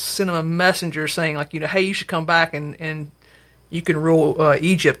a messenger saying, like, hey, you should come back and you can rule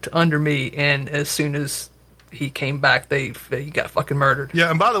Egypt under me. And as soon as he came back, he got fucking murdered. Yeah,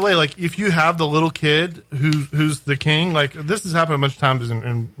 and by the way, like, if you have the little kid who's the king, like, this has happened a bunch of times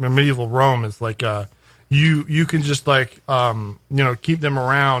in medieval Rome. It's like, you can just, like, keep them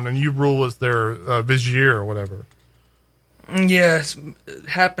around and you rule as their vizier or whatever. Yes, it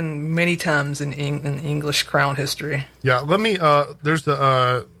happened many times in English crown history. Yeah, let me let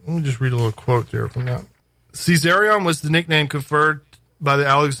me just read a little quote there from that. Caesarion was the nickname conferred by the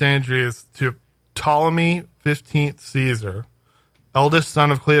Alexandrians to Ptolemy 15th Caesar, eldest son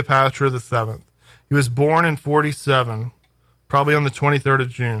of Cleopatra the 7th. He was born in 47, probably on the 23rd of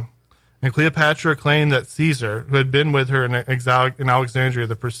June. And Cleopatra claimed that Caesar, who had been with her in Alexandria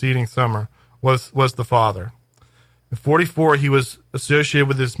the preceding summer, was the father. In 44, he was associated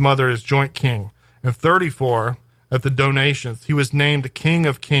with his mother as joint king. In 34, at the donations, he was named King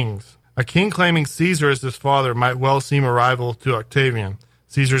of Kings. A king claiming Caesar as his father might well seem a rival to Octavian,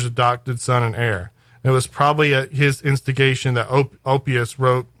 Caesar's adopted son and heir. And it was probably at his instigation that Oppius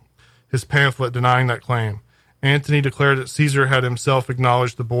wrote his pamphlet denying that claim. Antony declared that Caesar had himself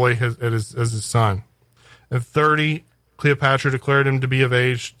acknowledged the boy as his son. At 30, Cleopatra declared him to be of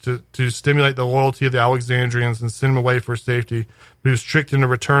age to stimulate the loyalty of the Alexandrians and send him away for safety, but he was tricked into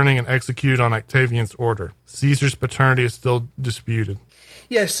returning and executed on Octavian's order. Caesar's paternity is still disputed.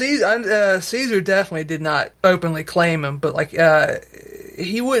 Yeah, Caesar definitely did not openly claim him, but like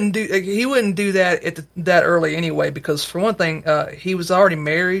he wouldn't do that that early anyway, because for one thing, he was already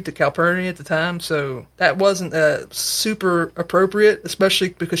married to Calpurnia at the time, so that wasn't super appropriate, especially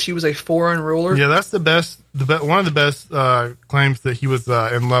because she was a foreign ruler. Yeah, that's one of the best claims that he was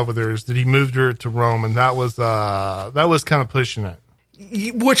in love with her is that he moved her to Rome, and that was kind of pushing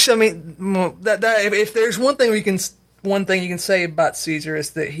it. Which, I mean, that if there's one thing you can say about Caesar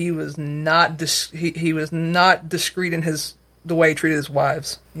is that he was not he was not discreet in the way he treated his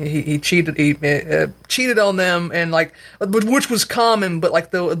wives. He cheated. He cheated on them, and like, which was common, but like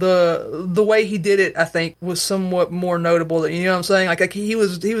the way he did it, I think, was somewhat more notable. You know what I'm saying? Like he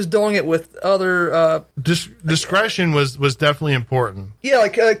was doing it with other discretion was definitely important. Yeah,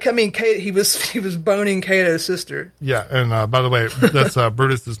 like I mean, he was boning Cato's sister. Yeah, and by the way, that's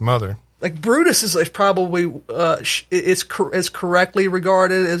Brutus's mother. Like Brutus is like probably is correctly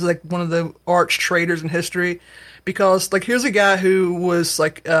regarded as like one of the arch traitors in history, because like here's a guy who was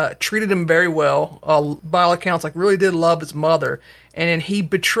like treated him very well, by all accounts, like really did love his mother, and then he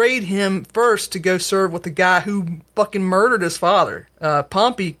betrayed him first to go serve with the guy who fucking murdered his father.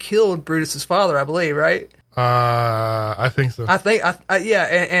 Pompey killed Brutus's father, I believe, right? I think so. Yeah,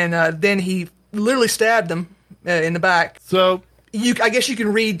 and then he literally stabbed him in the back. So. I guess you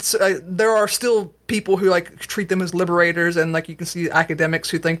can read. There are still people who like treat them as liberators, and like you can see academics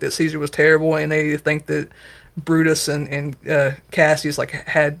who think that Caesar was terrible, and they think that Brutus and Cassius like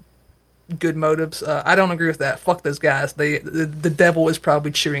had good motives. I don't agree with that. Fuck those guys. The devil is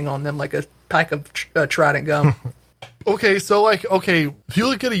probably chewing on them like a pack of Trident gum. Okay, so if you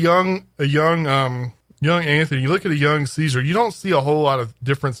look at a young Antony, you look at a young Caesar, you don't see a whole lot of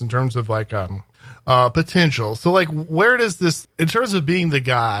difference in terms of like potential. So like, where does this, in terms of being the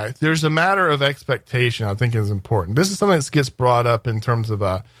guy, there's a matter of expectation I think is important. This is something that gets brought up in terms of,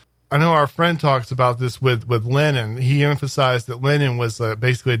 I know our friend talks about this with Lenin. He emphasized that Lenin was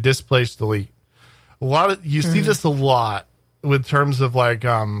basically a displaced elite. You see this a lot with terms of like,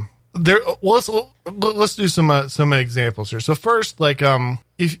 let's do some examples here. So first, like,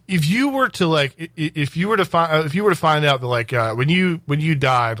 if you were to find out that like when you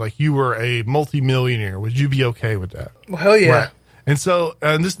died, like you were a multimillionaire, would you be okay with that? Well, hell yeah. Right. And so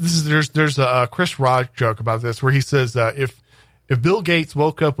there's a Chris Rock joke about this where he says if Bill Gates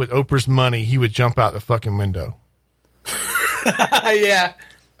woke up with Oprah's money, he would jump out the fucking window. Yeah.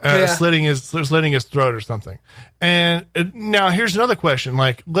 Slitting his throat or something. And now here's another question.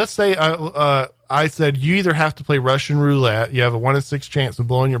 Like, let's say I said you either have to play Russian roulette, you have a 1 in 6 chance of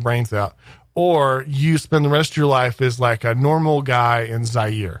blowing your brains out, or you spend the rest of your life as like a normal guy in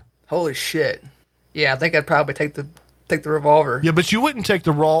Zaire. Holy shit. Yeah, I think I'd probably take the revolver. Yeah, but you wouldn't take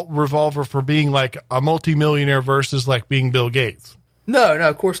the revolver for being like a multimillionaire versus like being Bill Gates. No,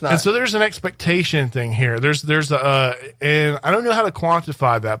 of course not. And so there's an expectation thing here. There's and I don't know how to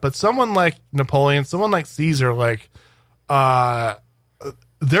quantify that, but someone like Napoleon, someone like Caesar, like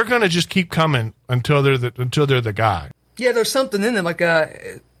they're going to just keep coming until they're the guy. Yeah, there's something in them. Like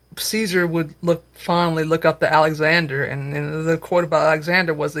Caesar would fondly look up to Alexander, and the quote about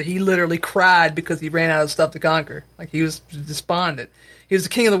Alexander was that he literally cried because he ran out of stuff to conquer. Like, he was despondent. He was the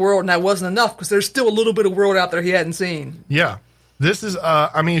king of the world, and that wasn't enough because there's still a little bit of world out there he hadn't seen. Yeah. This is,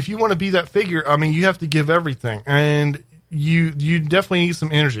 I mean, if you want to be that figure, I mean, you have to give everything. And you definitely need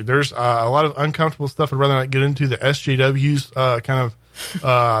some energy. There's a lot of uncomfortable stuff I'd rather not get into the SJWs kind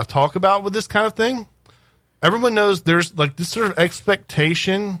of talk about with this kind of thing. Everyone knows there's like this sort of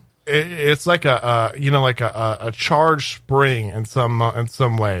expectation. It's like a charged spring in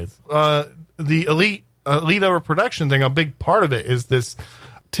some ways. The elite overproduction thing, a big part of it is this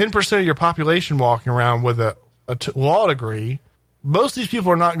 10% of your population walking around with a law degree. Most of these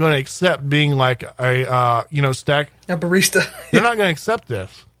people are not going to accept being like a barista. They're not going to accept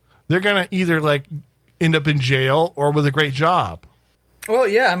this. They're going to either like end up in jail or with a great job. Well,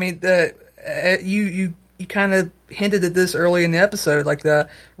 yeah, I mean, you kind of hinted at this early in the episode. Like,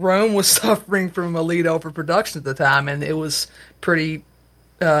 Rome was suffering from elite overproduction at the time, and it was pretty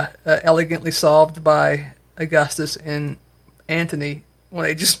elegantly solved by Augustus and Antony when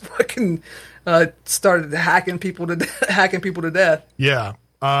they just fucking started hacking people to death. Yeah,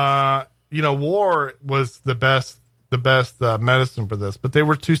 war was the best medicine for this, but they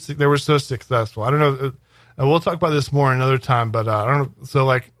were so successful. I don't know. We'll talk about this more another time, but I don't know. So,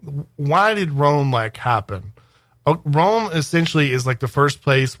 like, why did Rome happen? Rome essentially is like the first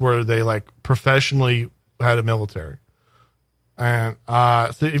place where they like professionally had a military, and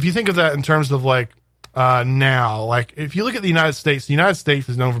so if you think of that in terms of like now, like if you look at the United States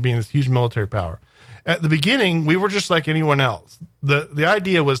is known for being this huge military power. At the beginning, we were just like anyone else. The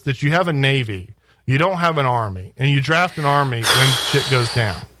idea was that you have a navy, you don't have an army, and you draft an army when shit goes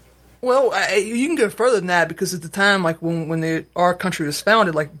down. Well, you can go further than that, because at the time, like when our country was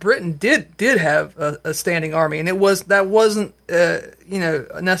founded, like Britain did have a standing army, and that wasn't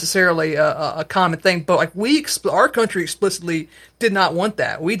necessarily a common thing. But like our country explicitly did not want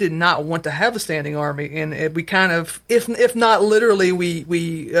that. We did not want to have a standing army, and we kind of, if not literally,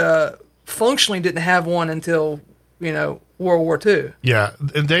 we functionally didn't have one until World War II. Yeah,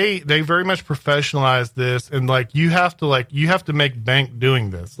 and they very much professionalized this, and like you have to make bank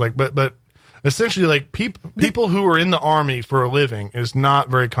doing this. Like, but essentially, like people who are in the army for a living is not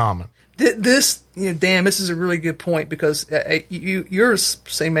very common. This, Dan, this is a really good point, because you're the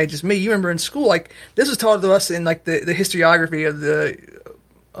same age as me. You remember in school, like this was taught to us in like the historiography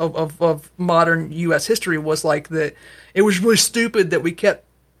of modern U.S. history, was like that it was really stupid that we kept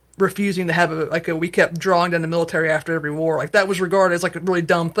refusing to have we kept drawing down the military after every war. Like, that was regarded as like a really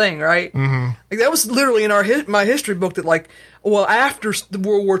dumb thing, right? Mm-hmm. Like, that was literally in my history book, that like, well, after the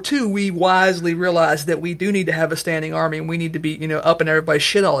World War II, we wisely realized that we do need to have a standing army, and we need to be up in everybody's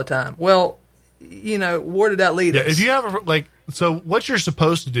shit all the time. Well, where did that lead us? If you have so what you're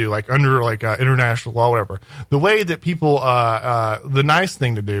supposed to do, like under like international law, whatever, the way that people, the nice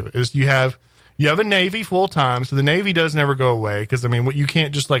thing to do is you have a Navy full time, so the Navy does never go away, because I mean, you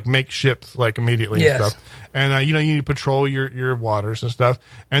can't just like make ships like immediately and stuff. And you need to patrol your waters and stuff.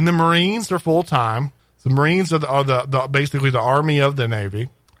 And the Marines are full time. The Marines are the basically the army of the Navy.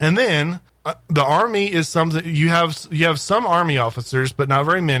 And then the Army is something you have some Army officers, but not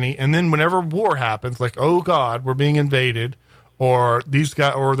very many. And then whenever war happens, like, oh God, we're being invaded, or there's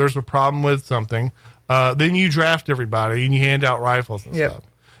a problem with something, then you draft everybody and you hand out rifles and stuff.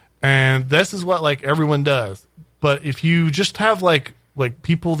 And this is what like everyone does. But if you just have like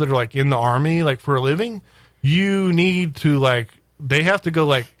people that are like in the army like for a living, you need to they have to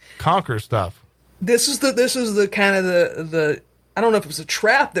go conquer stuff. This is the kind of the I don't know if it was a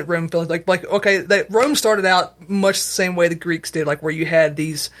trap that Rome fell into. That Rome started out much the same way the Greeks did, like where you had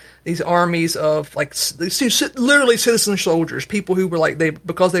these armies of literally citizen soldiers, people who were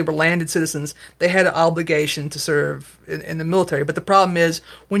because they were landed citizens, they had an obligation to serve in the military. But the problem is,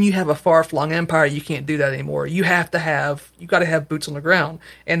 when you have a far-flung empire, you can't do that anymore. You got to have boots on the ground,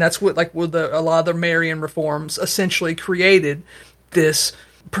 and that's what a lot of the Marian reforms essentially created this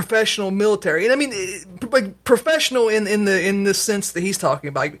professional military. And I mean, professional in the sense that he's talking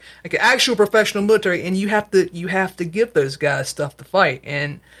about, like actual professional military. And you have to give those guys stuff to fight.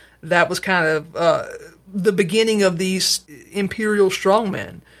 And that was kind of the beginning of these imperial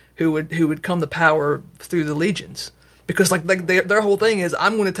strongmen who would come to power through the legions. Because their whole thing is,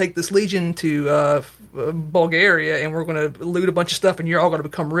 I'm going to take this legion to Bulgaria, and we're going to loot a bunch of stuff, and you're all going to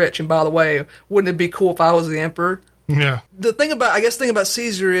become rich. And by the way, wouldn't it be cool if I was the emperor? Yeah. The thing about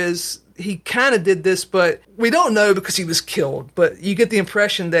Caesar is he kind of did this, but we don't know because he was killed. But you get the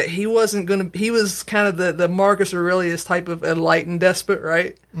impression that he wasn't going to. He was kind of the Marcus Aurelius type of enlightened despot,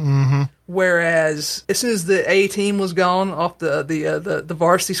 right? Mm-hmm. Whereas as soon as the A team was gone off the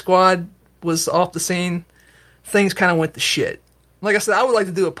varsity squad was off the scene, things kind of went to shit. Like I said, I would like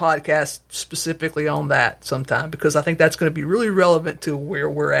to do a podcast specifically on that sometime because I think that's going to be really relevant to where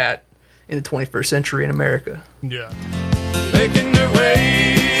we're at in the 21st century in America. Yeah. Making their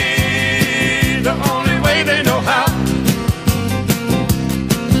way to